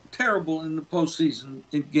coach, terrible in the postseason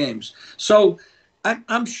in games. So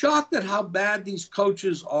I'm shocked at how bad these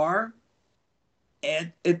coaches are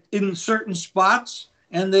in certain spots,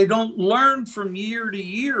 and they don't learn from year to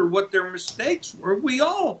year what their mistakes were. We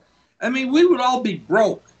would all be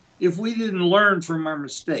broke if we didn't learn from our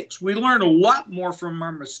mistakes. We learn a lot more from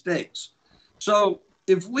our mistakes. So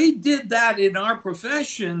if we did that in our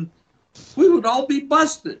profession, we would all be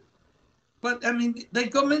busted. But, I mean, they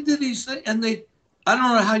come into these things, and I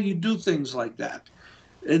don't know how you do things like that.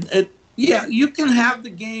 Yeah, you can have the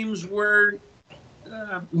games where,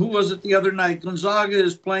 who was it the other night? Gonzaga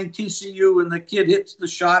is playing TCU, and the kid hits the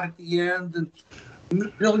shot at the end,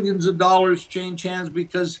 and millions of dollars change hands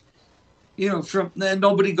because, and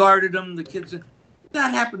nobody guarded him. The kids,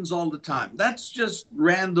 that happens all the time. That's just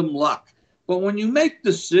random luck. But when you make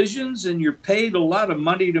decisions and you're paid a lot of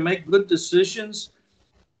money to make good decisions,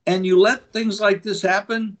 and you let things like this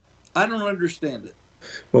happen, I don't understand it.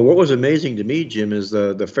 Well, what was amazing to me, Jim, is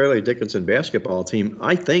the Fairleigh Dickinson basketball team.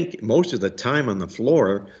 I think most of the time on the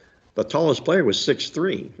floor, the tallest player was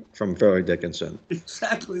 6'3" from Fairleigh Dickinson.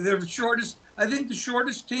 Exactly. They're the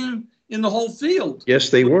shortest team in the whole field. Yes,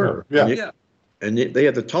 they were. Yeah. And they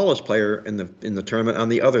had the tallest player in the tournament on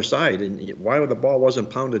the other side. And why the ball wasn't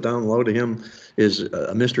pounded down low to him is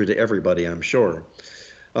a mystery to everybody, I'm sure.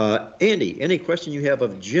 Andy, any question you have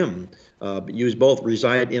of Jim? You both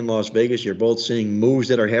reside in Las Vegas. You're both seeing moves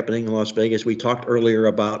that are happening in Las Vegas. We talked earlier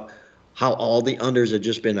about how all the unders have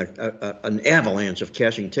just been an avalanche of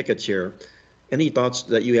cashing tickets here. Any thoughts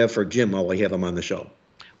that you have for Jim while we have him on the show?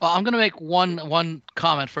 Well, I'm going to make one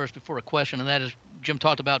comment first before a question, and that is Jim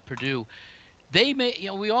talked about Purdue.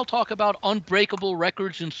 We all talk about unbreakable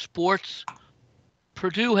records in sports.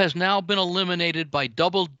 Purdue has now been eliminated by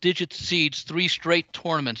double-digit seeds 3 straight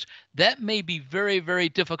tournaments. That may be very, very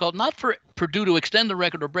difficult, not for Purdue to extend the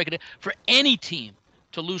record or break it, for any team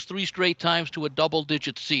to lose 3 straight times to a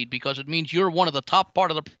double-digit seed, because it means you're one of the top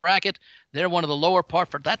part of the bracket, they're one of the lower part.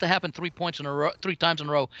 For that to happen 3 times in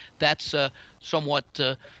a row, that's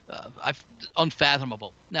somewhat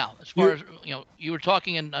unfathomable. Now, as far as you were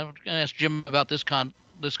talking, and I'm going to ask Jim about this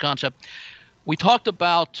concept. We talked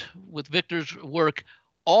about, with Victor's work,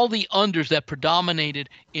 all the unders that predominated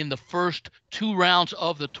in the first 2 rounds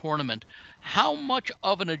of the tournament. How much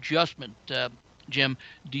of an adjustment, Jim,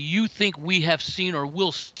 do you think we have seen or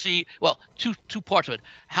will see? Well, two parts of it.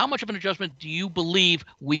 How much of an adjustment do you believe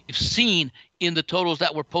we've seen in the totals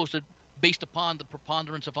that were posted based upon the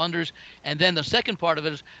preponderance of unders? And then the second part of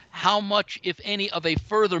it is how much, if any, of a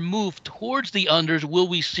further move towards the unders will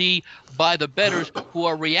we see by the bettors who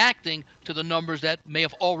are reacting to the numbers that may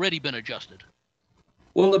have already been adjusted?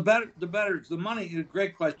 Well, the bettors, the money,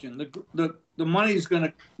 great question. The money is going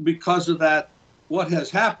to, because of that, what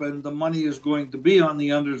has happened, the money is going to be on the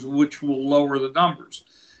unders, which will lower the numbers.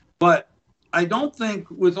 But I don't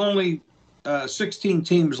think, with only 16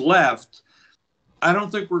 teams left, I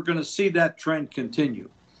don't think we're going to see that trend continue.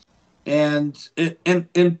 And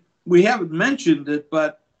we haven't mentioned it,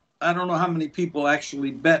 but I don't know how many people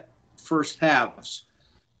actually bet first halves.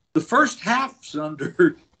 The first halves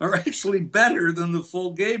under are actually better than the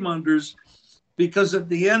full game unders, because at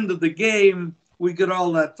the end of the game, we get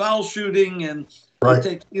all that foul shooting, and Right.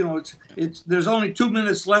 It takes, it's there's only 2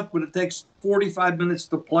 minutes left, but it takes 45 minutes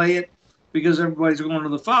to play it because everybody's going to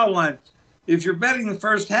the foul line. If you're betting the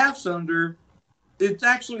first half's under, it's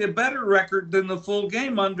actually a better record than the full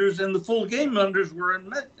game unders, and the full game unders were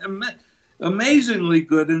amazingly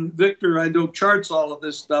good. And Victor, I know, charts all of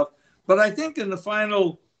this stuff, but I think in the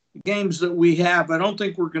final games that we have, I don't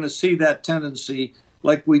think we're going to see that tendency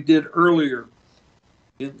like we did earlier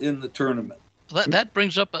in the tournament. That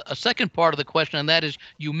brings up a second part of the question, and that is,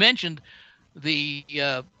 you mentioned the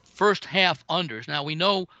first half unders. Now, we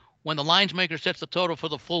know when the lines maker sets the total for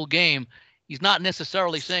the full game, he's not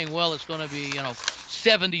necessarily saying, well, it's going to be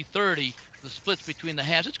 70-30, the splits between the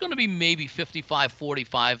halves. It's going to be maybe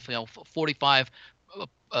 55-45, 45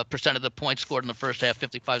 percent of the points scored in the first half,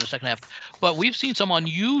 55 in the second half. But we've seen some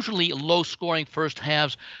unusually low-scoring first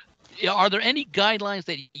halves. Are there any guidelines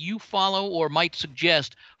that you follow or might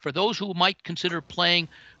suggest for those who might consider playing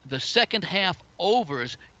the second half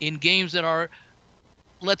overs in games that are,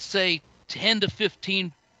 let's say, 10 to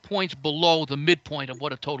 15 points below the midpoint of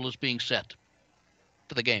what a total is being set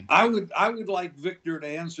for the game? I would like Victor to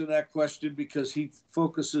answer that question because he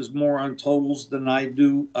focuses more on totals than I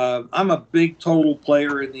do. I'm a big total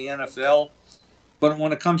player in the NFL, but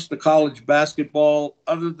when it comes to college basketball,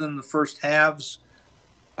 other than the first halves,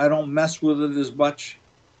 I don't mess with it as much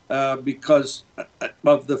because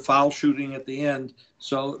of the foul shooting at the end.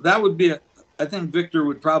 So that would be I think Victor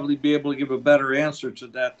would probably be able to give a better answer to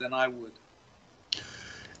that than I would.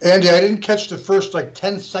 Andy, I didn't catch the first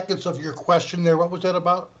 10 seconds of your question there. What was that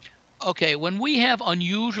about? Okay, when we have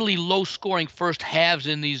unusually low-scoring first halves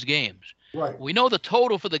in these games, right, we know the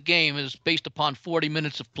total for the game is based upon 40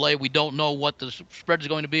 minutes of play. We don't know what the spread is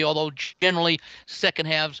going to be, although generally second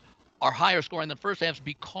halves are higher scoring than first halves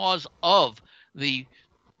because of the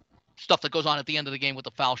stuff that goes on at the end of the game with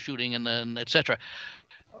the foul shooting and then et cetera.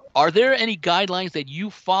 Are there any guidelines that you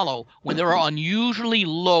follow when there are unusually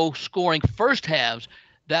low scoring first halves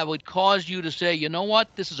that would cause you to say, you know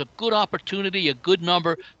what, this is a good opportunity, a good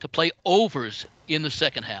number to play overs in the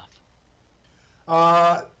second half?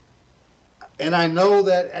 And I know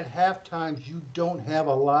that at halftime you don't have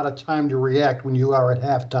a lot of time to react when you are at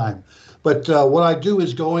halftime. But what I do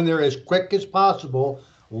is go in there as quick as possible,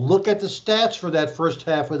 look at the stats for that first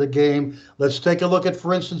half of the game. Let's take a look at,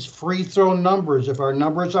 for instance, free throw numbers. If our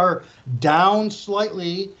numbers are down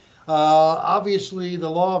slightly, obviously the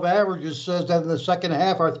law of averages says that in the second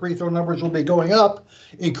half our free throw numbers will be going up,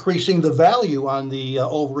 increasing the value on the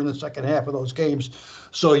over in the second half of those games.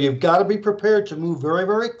 So you've got to be prepared to move very,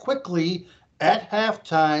 very quickly at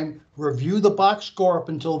halftime, review the box score up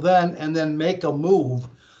until then, and then make a move.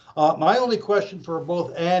 My only question for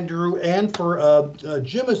both Andrew and for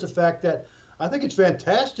Jim is the fact that I think it's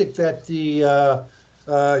fantastic that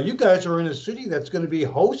you guys are in a city that's going to be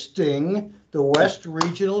hosting the West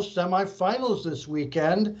Regional semifinals this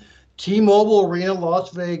weekend. T-Mobile Arena,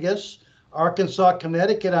 Las Vegas, Arkansas,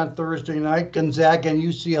 Connecticut on Thursday night, Gonzaga and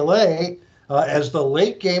UCLA as the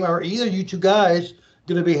late game. Are either you two guys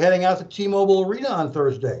going to be heading out to T-Mobile Arena on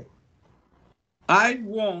Thursday? I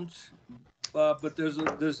won't. But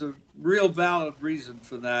there's a real valid reason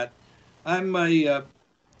for that. I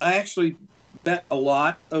actually bet a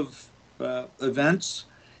lot of events,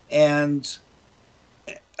 and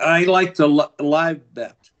I like to live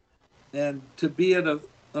bet. And to be at an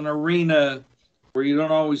arena where you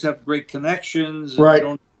don't always have great connections, and right, you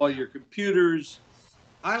don't have all your computers,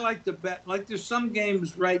 I like to bet. Like there's some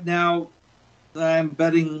games right now that I'm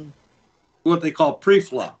betting what they call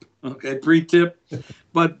pre-flop. Okay, pre-tip.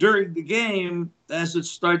 But during the game, as it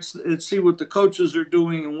starts, see what the coaches are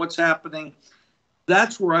doing and what's happening.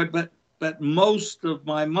 That's where I bet most of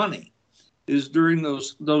my money is during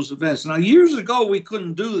those events. Now, years ago, we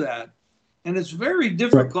couldn't do that. And it's very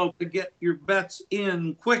difficult to get your bets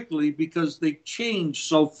in quickly because they change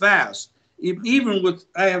so fast. Even with,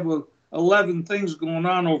 I have 11 things going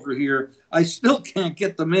on over here, I still can't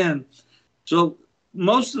get them in. So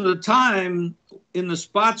most of the time, in the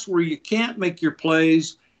spots where you can't make your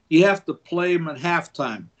plays, you have to play them at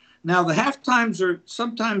halftime. Now, the halftimes are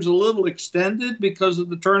sometimes a little extended because of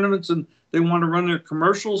the tournaments and they want to run their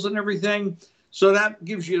commercials and everything. So that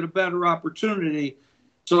gives you a better opportunity.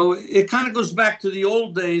 So it kind of goes back to the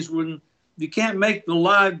old days when you can't make the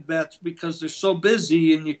live bets because they're so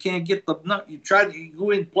busy and you can't get the nut. You try to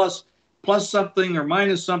go in plus something or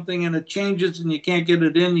minus something and it changes and you can't get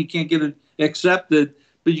it in, you can't get it accepted.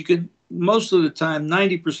 But you can, most of the time,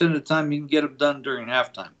 90% of the time, you can get them done during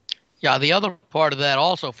halftime. Yeah, the other part of that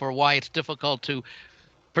also for why it's difficult to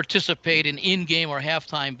participate in in-game or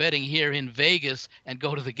halftime betting here in Vegas and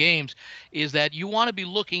go to the games, is that you want to be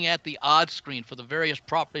looking at the odds screen for the various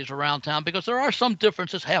properties around town, because there are some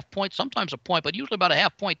differences, half point, sometimes a point, but usually about a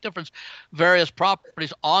half point difference, various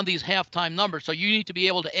properties on these halftime numbers. So you need to be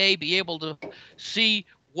able to be able to see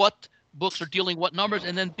what books are dealing what numbers,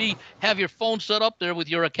 and then B, have your phone set up there with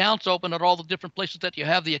your accounts open at all the different places that you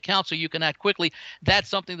have the account so you can act quickly. That's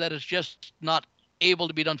something that is just not able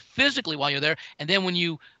to be done physically while you're there. And then when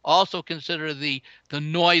you also consider the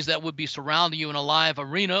noise that would be surrounding you in a live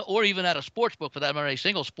arena, or even at a sports book, for that matter, a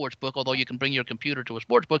single sports book, although you can bring your computer to a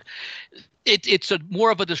sports book, it's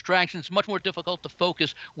more of a distraction. It's much more difficult to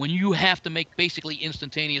focus when you have to make basically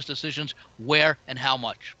instantaneous decisions where and how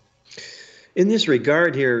much. In this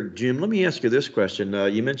regard here, Jim, let me ask you this question.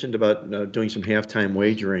 You mentioned about doing some halftime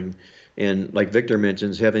wagering, and like Victor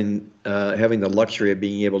mentions, having the luxury of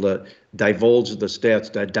being able to divulge the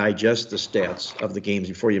stats, digest the stats of the games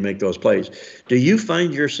before you make those plays. Do you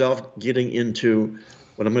find yourself getting into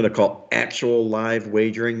what I'm going to call actual live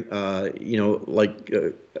wagering? I'm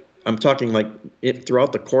talking like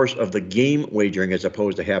throughout the course of the game wagering as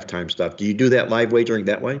opposed to halftime stuff. Do you do that live wagering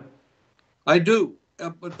that way? I do.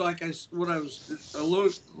 But what I was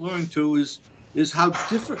alluding to is how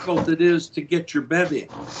difficult it is to get your bet in.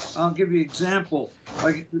 I'll give you an example.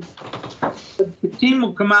 Like the team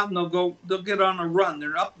will come out and they'll get on a run.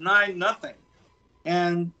 They're up 9-0,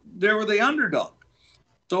 and they were the underdog.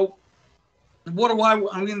 So what do I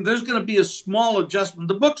mean? There's going to be a small adjustment.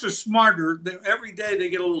 The books are smarter. Every day they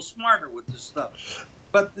get a little smarter with this stuff.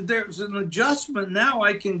 But there's an adjustment now.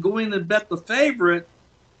 I can go in and bet the favorite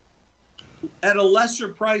at a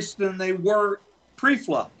lesser price than they were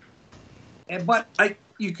pre-flop, but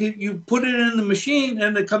you put it in the machine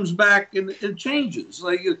and it comes back and it changes.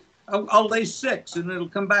 Like I'll lay 6 and it'll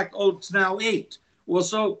come back. Oh, it's now 8. Well,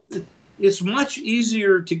 so it's much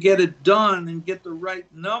easier to get it done and get the right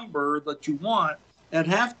number that you want at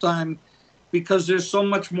halftime because there's so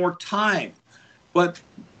much more time. But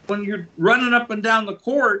when you're running up and down the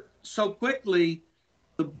court so quickly,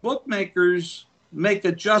 the bookmakers make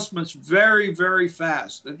adjustments very, very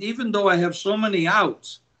fast. And even though I have so many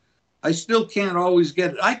outs, I still can't always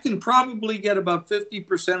get it. I can probably get about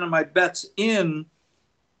 50% of my bets in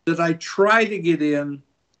that I try to get in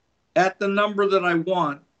at the number that I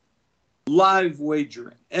want live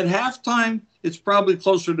wagering. At halftime, it's probably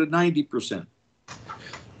closer to 90%.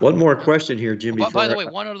 One more question here, Jim. By the way,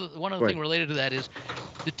 one other thing related to that is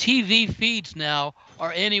the TV feeds now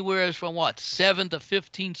are anywhere from 7 to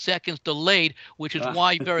 15 seconds delayed, which is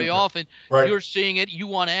why very often you're seeing it, you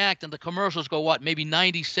want to act, and the commercials go maybe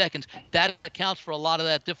 90 seconds. That accounts for a lot of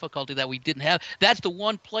that difficulty that we didn't have. That's the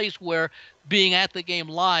one place where being at the game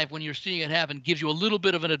live when you're seeing it happen gives you a little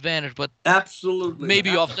bit of an advantage, but absolutely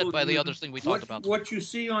maybe offset by the other thing we talked about. What you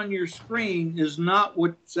see on your screen is not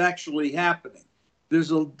what's actually happening.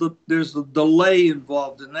 There's a delay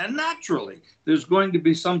involved in that. Naturally, there's going to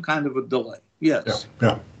be some kind of a delay. Yes.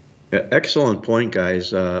 Yeah, excellent point,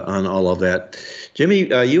 guys, on all of that. Jimmy,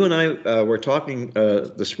 you and I were talking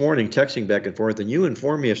this morning, texting back and forth, and you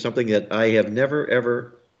informed me of something that I have never,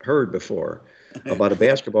 ever heard before about a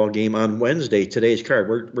basketball game on Wednesday, today's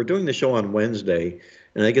card. We're doing the show on Wednesday,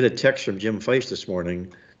 and I get a text from Jim Feist this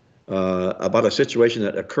morning about a situation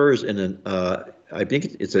that occurs in an I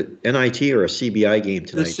think it's a NIT or a CBI game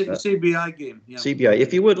tonight. The CBI game, yeah. CBI.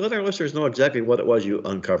 If you would, let our listeners know exactly what it was you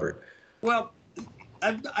uncovered. Well,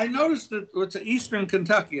 I noticed that it's Eastern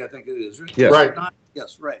Kentucky, I think it is. Yes. Right.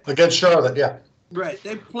 Yes, right. Against Charlotte, yeah. Right.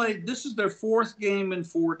 They played, this is their 4th game in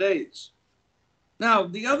 4 days. Now,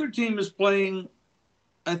 the other team is playing,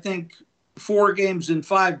 I think, 4 games in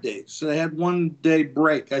 5 days. So they had 1 day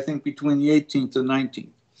break, I think, between the 18th and 19th.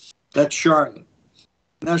 That's Charlotte.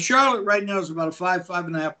 Now, Charlotte right now is about a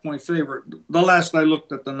 5.5 point favorite, the last I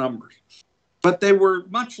looked at the numbers. But they were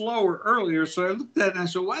much lower earlier, so I looked at it and I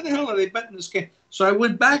said, why the hell are they betting this game? So I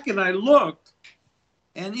went back and I looked,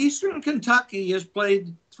 and Eastern Kentucky has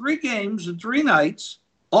played 3 games in 3 nights,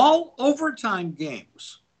 all overtime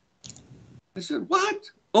games. I said, what?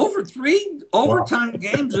 Over 3 overtime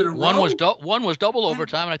games in a row? One was double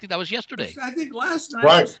overtime, and I think that was yesterday. I think last night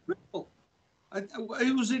was triple.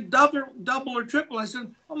 It was a double or triple. I said,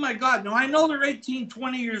 oh, my God. Now, I know they're 18,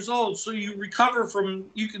 20 years old, so you recover from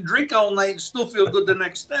 – you can drink all night and still feel good the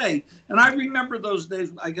next day. And I remember those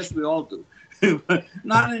days. I guess we all do.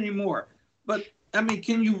 Not anymore. But, I mean,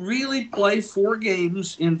 can you really play 4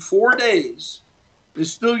 games in 4 days?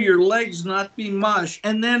 Is still your legs not be mush?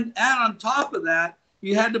 And then add on top of that,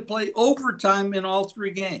 you had to play overtime in all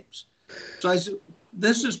 3 games. So I said,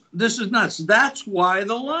 this is nuts. That's why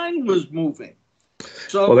the line was moving.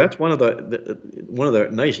 So Well, that's one of the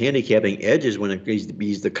nice handicapping edges when it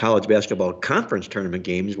is the college basketball conference tournament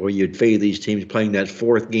games, where you'd fade these teams playing that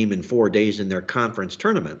fourth game in 4 days in their conference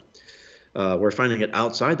tournament. We're finding it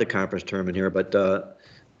outside the conference tournament here, but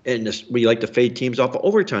we like to fade teams off of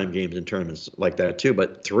overtime games in tournaments like that too.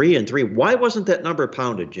 But 3-3, why wasn't that number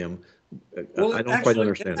pounded, Jim? well, I don't quite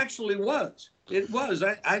understand. It actually was. It was.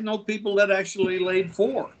 I know people that actually laid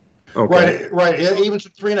 4. Okay. Right. Even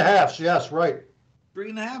some 3.5s. Yes, right.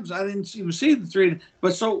 3.5s. I didn't even see the 3.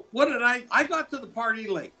 But so what did I got to the party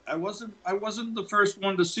late. I wasn't the first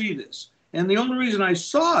one to see this. And the only reason I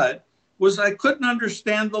saw it was I couldn't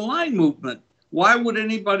understand the line movement. Why would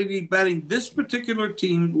anybody be betting this particular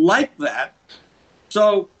team like that?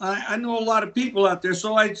 So I know a lot of people out there.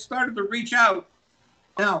 So I started to reach out.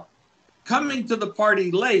 Now, coming to the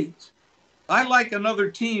party late, I like another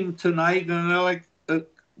team tonight, and I like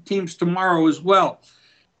teams tomorrow as well.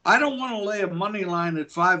 I don't want to lay a money line at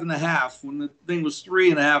 5.5 when the thing was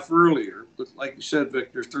 3.5 earlier. But like you said,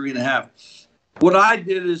 Victor, 3.5. What I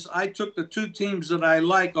did is I took the 2 teams that I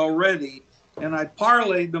like already, and I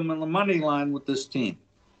parlayed them in the money line with this team.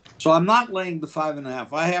 So I'm not laying the 5.5.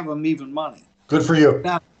 I have them even money. Good for you.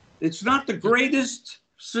 Now, it's not the greatest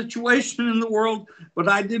situation in the world, but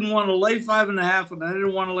I didn't want to lay 5.5, and I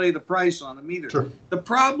didn't want to lay the price on them either. Sure. The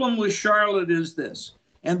problem with Charlotte is this,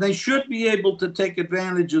 and they should be able to take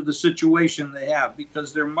advantage of the situation they have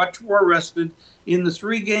because they're much more rested. In the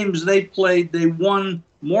 3 games they played, they won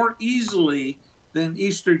more easily than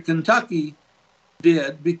Eastern Kentucky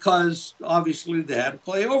did because obviously they had to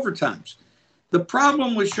play overtimes. The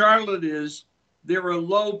problem with Charlotte is they're a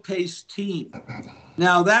low-paced team.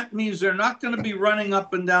 Now, that means they're not going to be running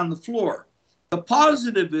up and down the floor. The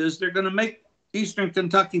positive is they're going to make Eastern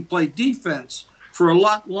Kentucky play defense for a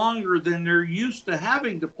lot longer than they're used to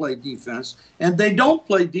having to play defense, and they don't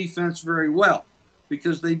play defense very well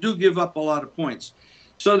because they do give up a lot of points.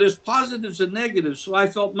 So there's positives and negatives. So I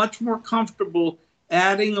felt much more comfortable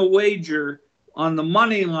adding a wager on the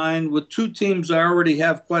money line with 2 teams I already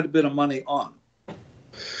have quite a bit of money on.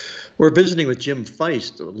 We're visiting with Jim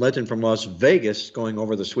Feist, a legend from Las Vegas, going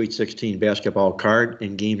over the Sweet 16 basketball card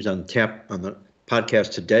and games on tap on the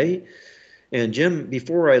podcast today. And Jim,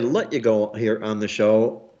 before I let you go here on the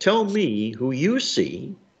show, tell me who you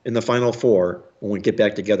see in the Final Four when we get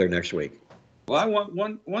back together next week. Well, I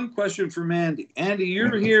want one question from Andy. Andy,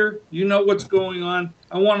 you're here. You know what's going on.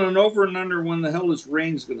 I want an over and under when the hell this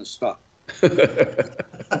rain's going to stop. The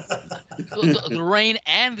rain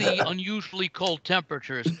and the unusually cold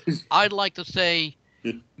temperatures. I'd like to say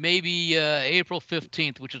maybe April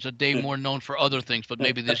 15th, which is a day more known for other things, but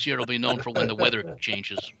maybe this year it'll be known for when the weather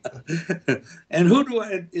changes. And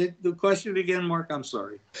the question again, Mark, I'm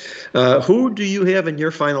sorry. Who do you have in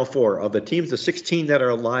your Final Four? Of the teams, the 16 that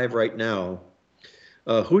are alive right now,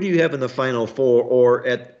 who do you have in the Final Four, or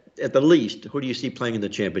at the least, who do you see playing in the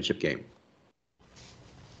championship game?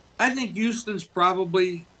 I think Houston's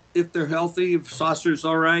probably, if they're healthy, if Saucer's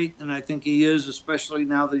all right, and I think he is, especially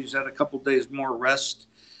now that he's had a couple days more rest.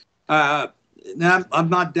 Now, I'm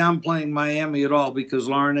not downplaying Miami at all because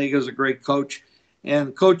Larinaga is a great coach,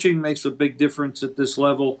 and coaching makes a big difference at this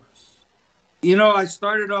level. You know, I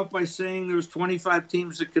started off by saying there was 25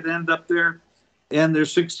 teams that could end up there, and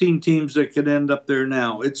there's 16 teams that could end up there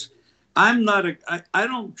now. I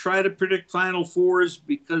don't try to predict Final Fours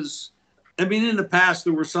because, I mean, in the past,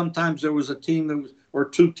 there was a team or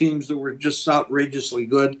 2 teams that were just outrageously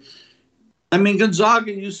good. I mean,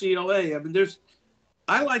 Gonzaga, UCLA. I mean,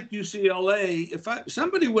 I like UCLA. If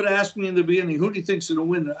somebody would ask me in the beginning, who do you think's going to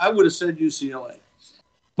win? I would have said UCLA.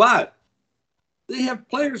 But they have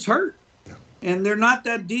players hurt, and they're not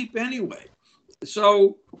that deep anyway.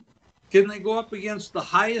 So can they go up against the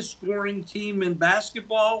highest scoring team in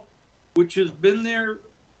basketball, which has been there,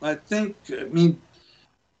 I think,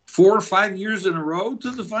 4 or 5 years in a row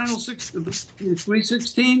to the Final Six, the Sweet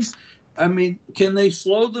 16. I mean, can they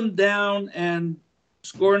slow them down and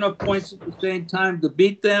score enough points at the same time to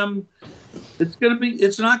beat them?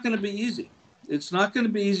 It's not going to be easy. It's not going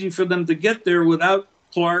to be easy for them to get there without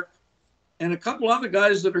Clark and a couple other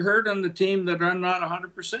guys that are hurt on the team that are not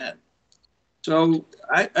 100%. So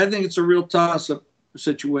I think it's a real toss-up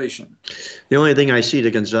situation. The only thing I see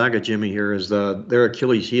to Gonzaga, Jimmy, here is their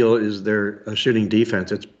Achilles heel is their shooting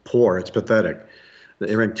defense. It's poor. It's pathetic.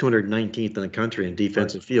 They rank 219th in the country in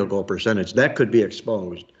defensive field goal percentage. That could be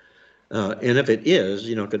exposed. And if it is,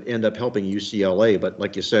 it could end up helping UCLA. But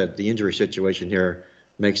like you said, the injury situation here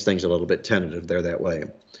makes things a little bit tentative there that way.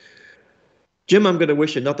 Jim, I'm going to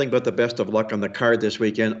wish you nothing but the best of luck on the card this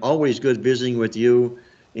weekend. Always good visiting with you.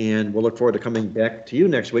 And we'll look forward to coming back to you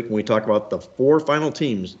next week when we talk about the 4 final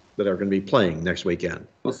teams that are going to be playing next weekend.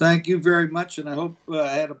 Well, thank you very much, and I hope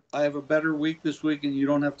I have a better week this week, and you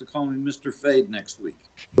don't have to call me Mr. Fade next week.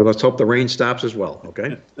 But let's hope the rain stops as well,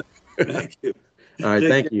 okay? Thank you. All right,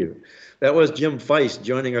 thank you. That was Jim Feist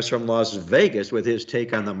joining us from Las Vegas with his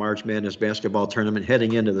take on the March Madness basketball tournament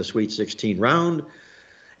heading into the Sweet 16 round.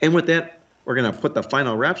 And with that, we're going to put the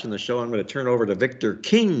final wraps in the show. I'm going to turn over to Victor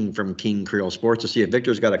King from King Creole Sports to see if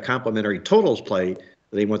Victor's got a complimentary totals play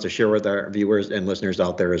that he wants to share with our viewers and listeners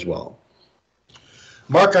out there as well.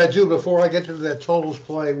 Mark, I do. Before I get to that totals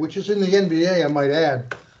play, which is in the NBA, I might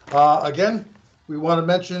add. Again, we want to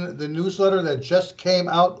mention the newsletter that just came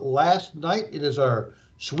out last night. It is our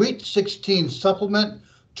Sweet 16 supplement,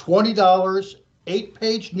 $20,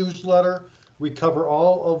 8-page newsletter. We cover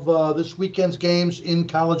all of this weekend's games in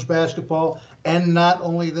college basketball. And not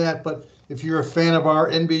only that, but if you're a fan of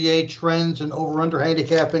our NBA trends and over-under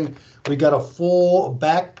handicapping, we got a full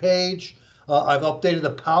back page. I've updated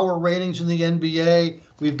the power ratings in the NBA.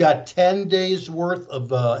 We've got 10 days worth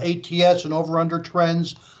of ATS and over-under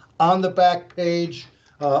trends on the back page.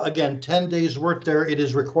 Again, 10 days worth there. It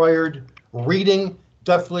is required reading.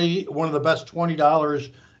 Definitely one of the best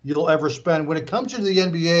 $20 you'll ever spend. When it comes to the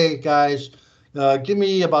NBA, guys, give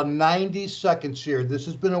me about 90 seconds here. This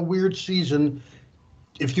has been a weird season,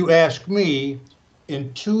 if you ask me,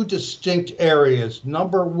 in 2 distinct areas.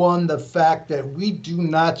 Number one, the fact that we do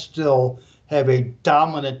not still have a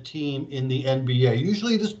dominant team in the NBA.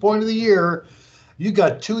 Usually at this point of the year, you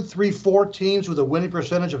got 2, 3, 4 teams with a winning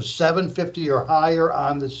percentage of 750 or higher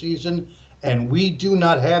on the season, and we do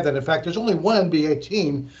not have that. In fact, there's only one NBA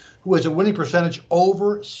team who has a winning percentage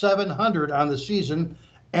over 700 on the season,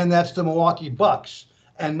 and that's the Milwaukee Bucks.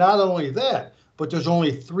 And not only that, but there's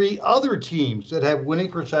only 3 other teams that have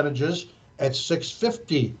winning percentages at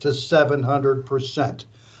 650 to 700%.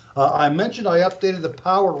 I mentioned I updated the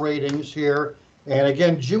power ratings here. And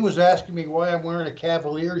again, Jim was asking me why I'm wearing a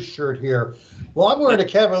Cavaliers shirt here. Well, I'm wearing a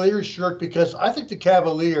Cavaliers shirt because I think the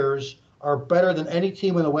Cavaliers are better than any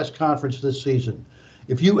team in the West Conference this season.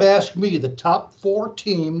 If you ask me, the top 4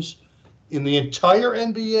 teams in the entire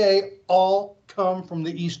NBA all come from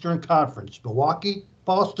the Eastern Conference: Milwaukee,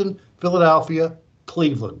 Boston, Philadelphia,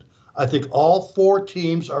 Cleveland. I think all 4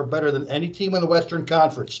 teams are better than any team in the Western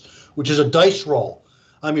Conference, which is a dice roll.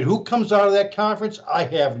 I mean, who comes out of that conference? I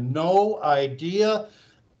have no idea.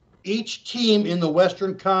 Each team in the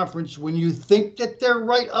Western Conference, when you think that they're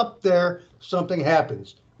right up there, something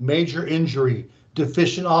happens. Major injury,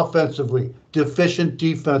 deficient offensively, deficient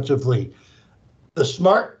defensively. The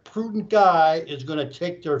smart, prudent guy is going to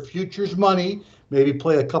take their futures money, maybe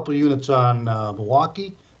play a couple of units on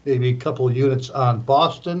Milwaukee, maybe a couple of units on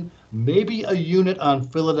Boston, maybe a unit on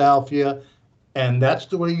Philadelphia, and that's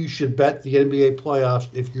the way you should bet the NBA playoffs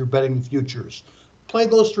if you're betting the futures. Play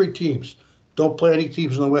those 3 teams. Don't play any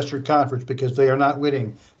teams in the Western Conference because they are not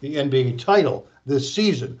winning the NBA title this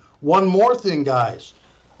season. One more thing, guys.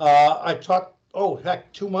 I talked,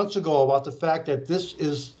 2 months ago about the fact that this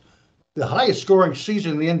is the highest scoring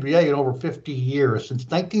season in the NBA in over 50 years. Since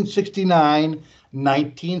 1969,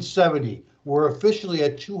 1970, we're officially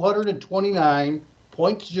at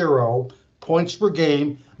 229.0 points per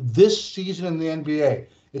game this season in the NBA.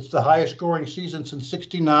 It's the highest scoring season since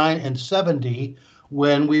 69 and 70,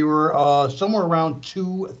 when we were somewhere around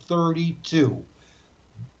 232.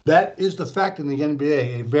 That is the fact in the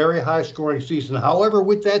NBA, a very high scoring season. However,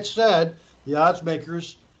 with that said, the odds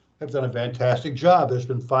makers have done a fantastic job. There's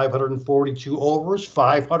been 542 overs,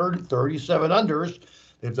 537 unders.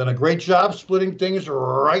 They've done a great job splitting things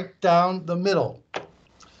right down the middle.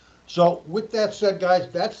 So with that said, guys,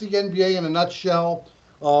 that's the NBA in a nutshell.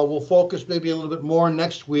 We'll focus maybe a little bit more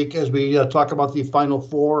next week as we talk about the Final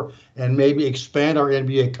Four and maybe expand our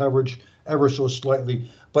NBA coverage ever so slightly.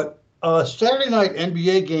 But Saturday night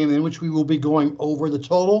NBA game in which we will be going over the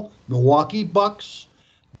total: Milwaukee Bucks,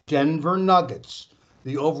 Denver Nuggets.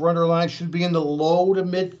 The over-under line should be in the low to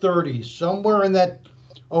mid-30s, somewhere in that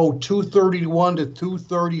 231 to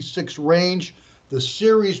 236 range. The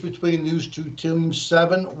series between these 2 teams,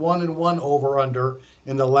 7-1-1 over-under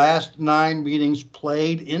in the last 9 meetings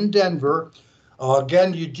played in Denver.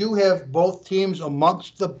 Again, you do have both teams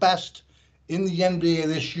amongst the best in the NBA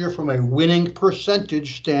this year from a winning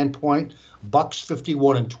percentage standpoint. Bucks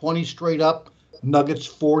 51-20 straight up, Nuggets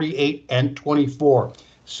 48-24.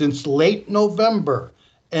 Since late November,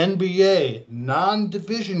 NBA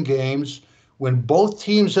non-division games, when both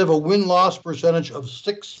teams have a win-loss percentage of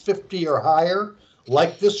 650 or higher,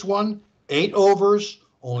 like this one, 8 overs,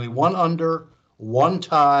 only 1 under, 1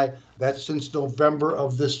 tie. That's since November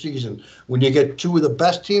of this season. When you get two of the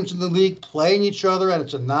best teams in the league playing each other and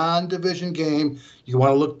it's a non-division game, you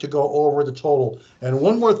want to look to go over the total. And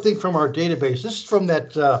one more thing from our database. This is from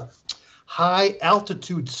that high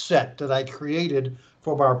altitude set that I created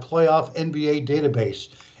from our playoff NBA database.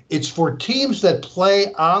 It's for teams that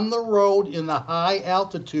play on the road in the high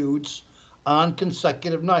altitudes on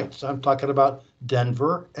consecutive nights. I'm talking about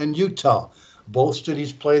Denver and Utah. Both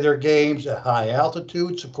cities play their games at high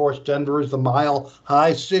altitudes. Of course, Denver is the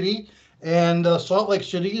mile-high city, and Salt Lake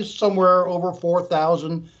City is somewhere over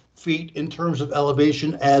 4,000 feet in terms of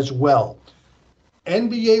elevation as well.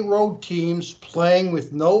 NBA road teams playing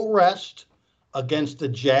with no rest against the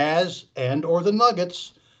Jazz and or the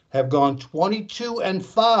Nuggets have gone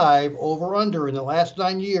 22-5 over-under in the last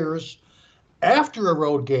 9 years after a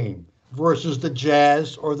road game versus the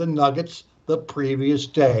Jazz or the Nuggets the previous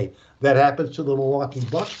day. That happens to the Milwaukee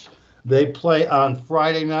Bucks. They play on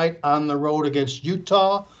Friday night on the road against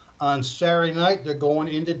Utah. On Saturday night, they're going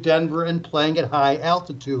into Denver and playing at high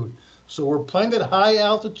altitude. So we're playing at high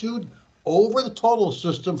altitude over the total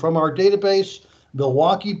system from our database.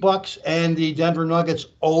 Milwaukee Bucks and the Denver Nuggets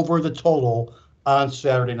over the total on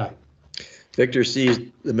Saturday night. Victor sees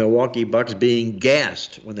the Milwaukee Bucks being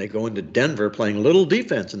gassed when they go into Denver playing little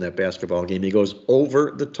defense in that basketball game. He goes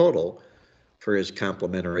over the total for his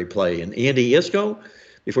complimentary play. And Andy Iskoe,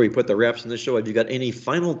 before you put the wraps in the show, have you got any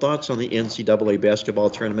final thoughts on the NCAA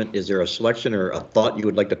basketball tournament? Is there a selection or a thought you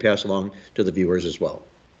would like to pass along to the viewers as well?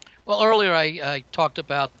 Well, earlier I talked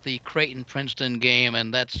about the Creighton-Princeton game,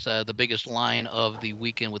 and that's the biggest line of the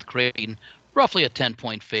weekend with Creighton, roughly a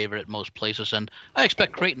 10-point favorite at most places, and I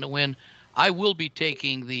expect Creighton to win. I will be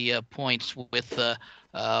taking the points with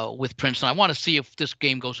Princeton. I want to see if this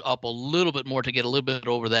game goes up a little bit more to get a little bit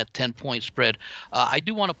over that 10-point spread. I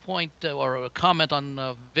do want to point or comment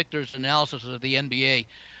on Victor's analysis of the NBA.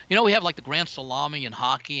 You know, we have like the Grand Salami in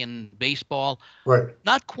hockey and baseball. Right.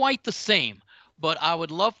 Not quite the same. But I would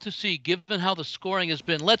love to see, given how the scoring has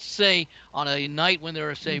been, let's say on a night when there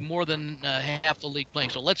are, say, more than half the league playing.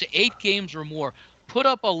 So let's say 8 games or more, put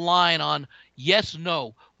up a line on yes,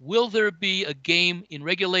 no. Will there be a game in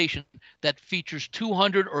regulation that features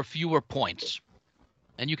 200 or fewer points?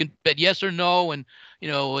 And you can bet yes or no. And, you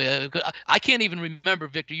know, I can't even remember,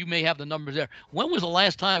 Victor, you may have the numbers there. When was the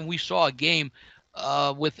last time we saw a game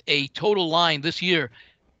with a total line this year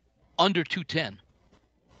under 210?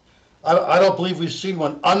 I don't believe we've seen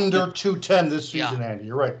one under 210 this season, Andy.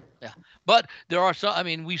 You're right. Yeah. But there are some, I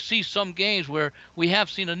mean, we see some games where we have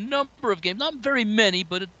seen a number of games, not very many,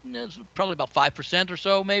 but it's probably about 5% or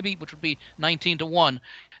so, maybe, which would be 19-1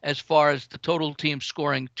 as far as the total team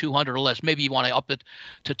scoring 200 or less. Maybe you want to up it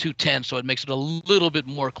to 210, so it makes it a little bit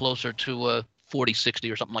more closer to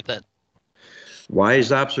 40-60 or something like that.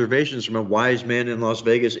 Wise observations from a wise man in Las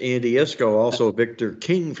Vegas, Andy Iskoe, also Victor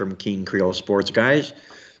King from King Creole Sports. Guys,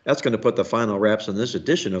 that's going to put the final wraps on this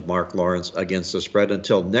edition of Mark Lawrence Against the Spread.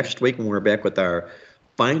 Until next week when we're back with our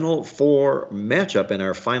Final Four matchup and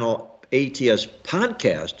our final ATS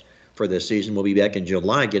podcast for this season. We'll be back in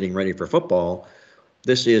July getting ready for football.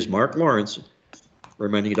 This is Mark Lawrence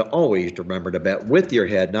reminding you to always remember to bet with your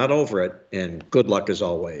head, not over it, and good luck as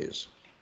always.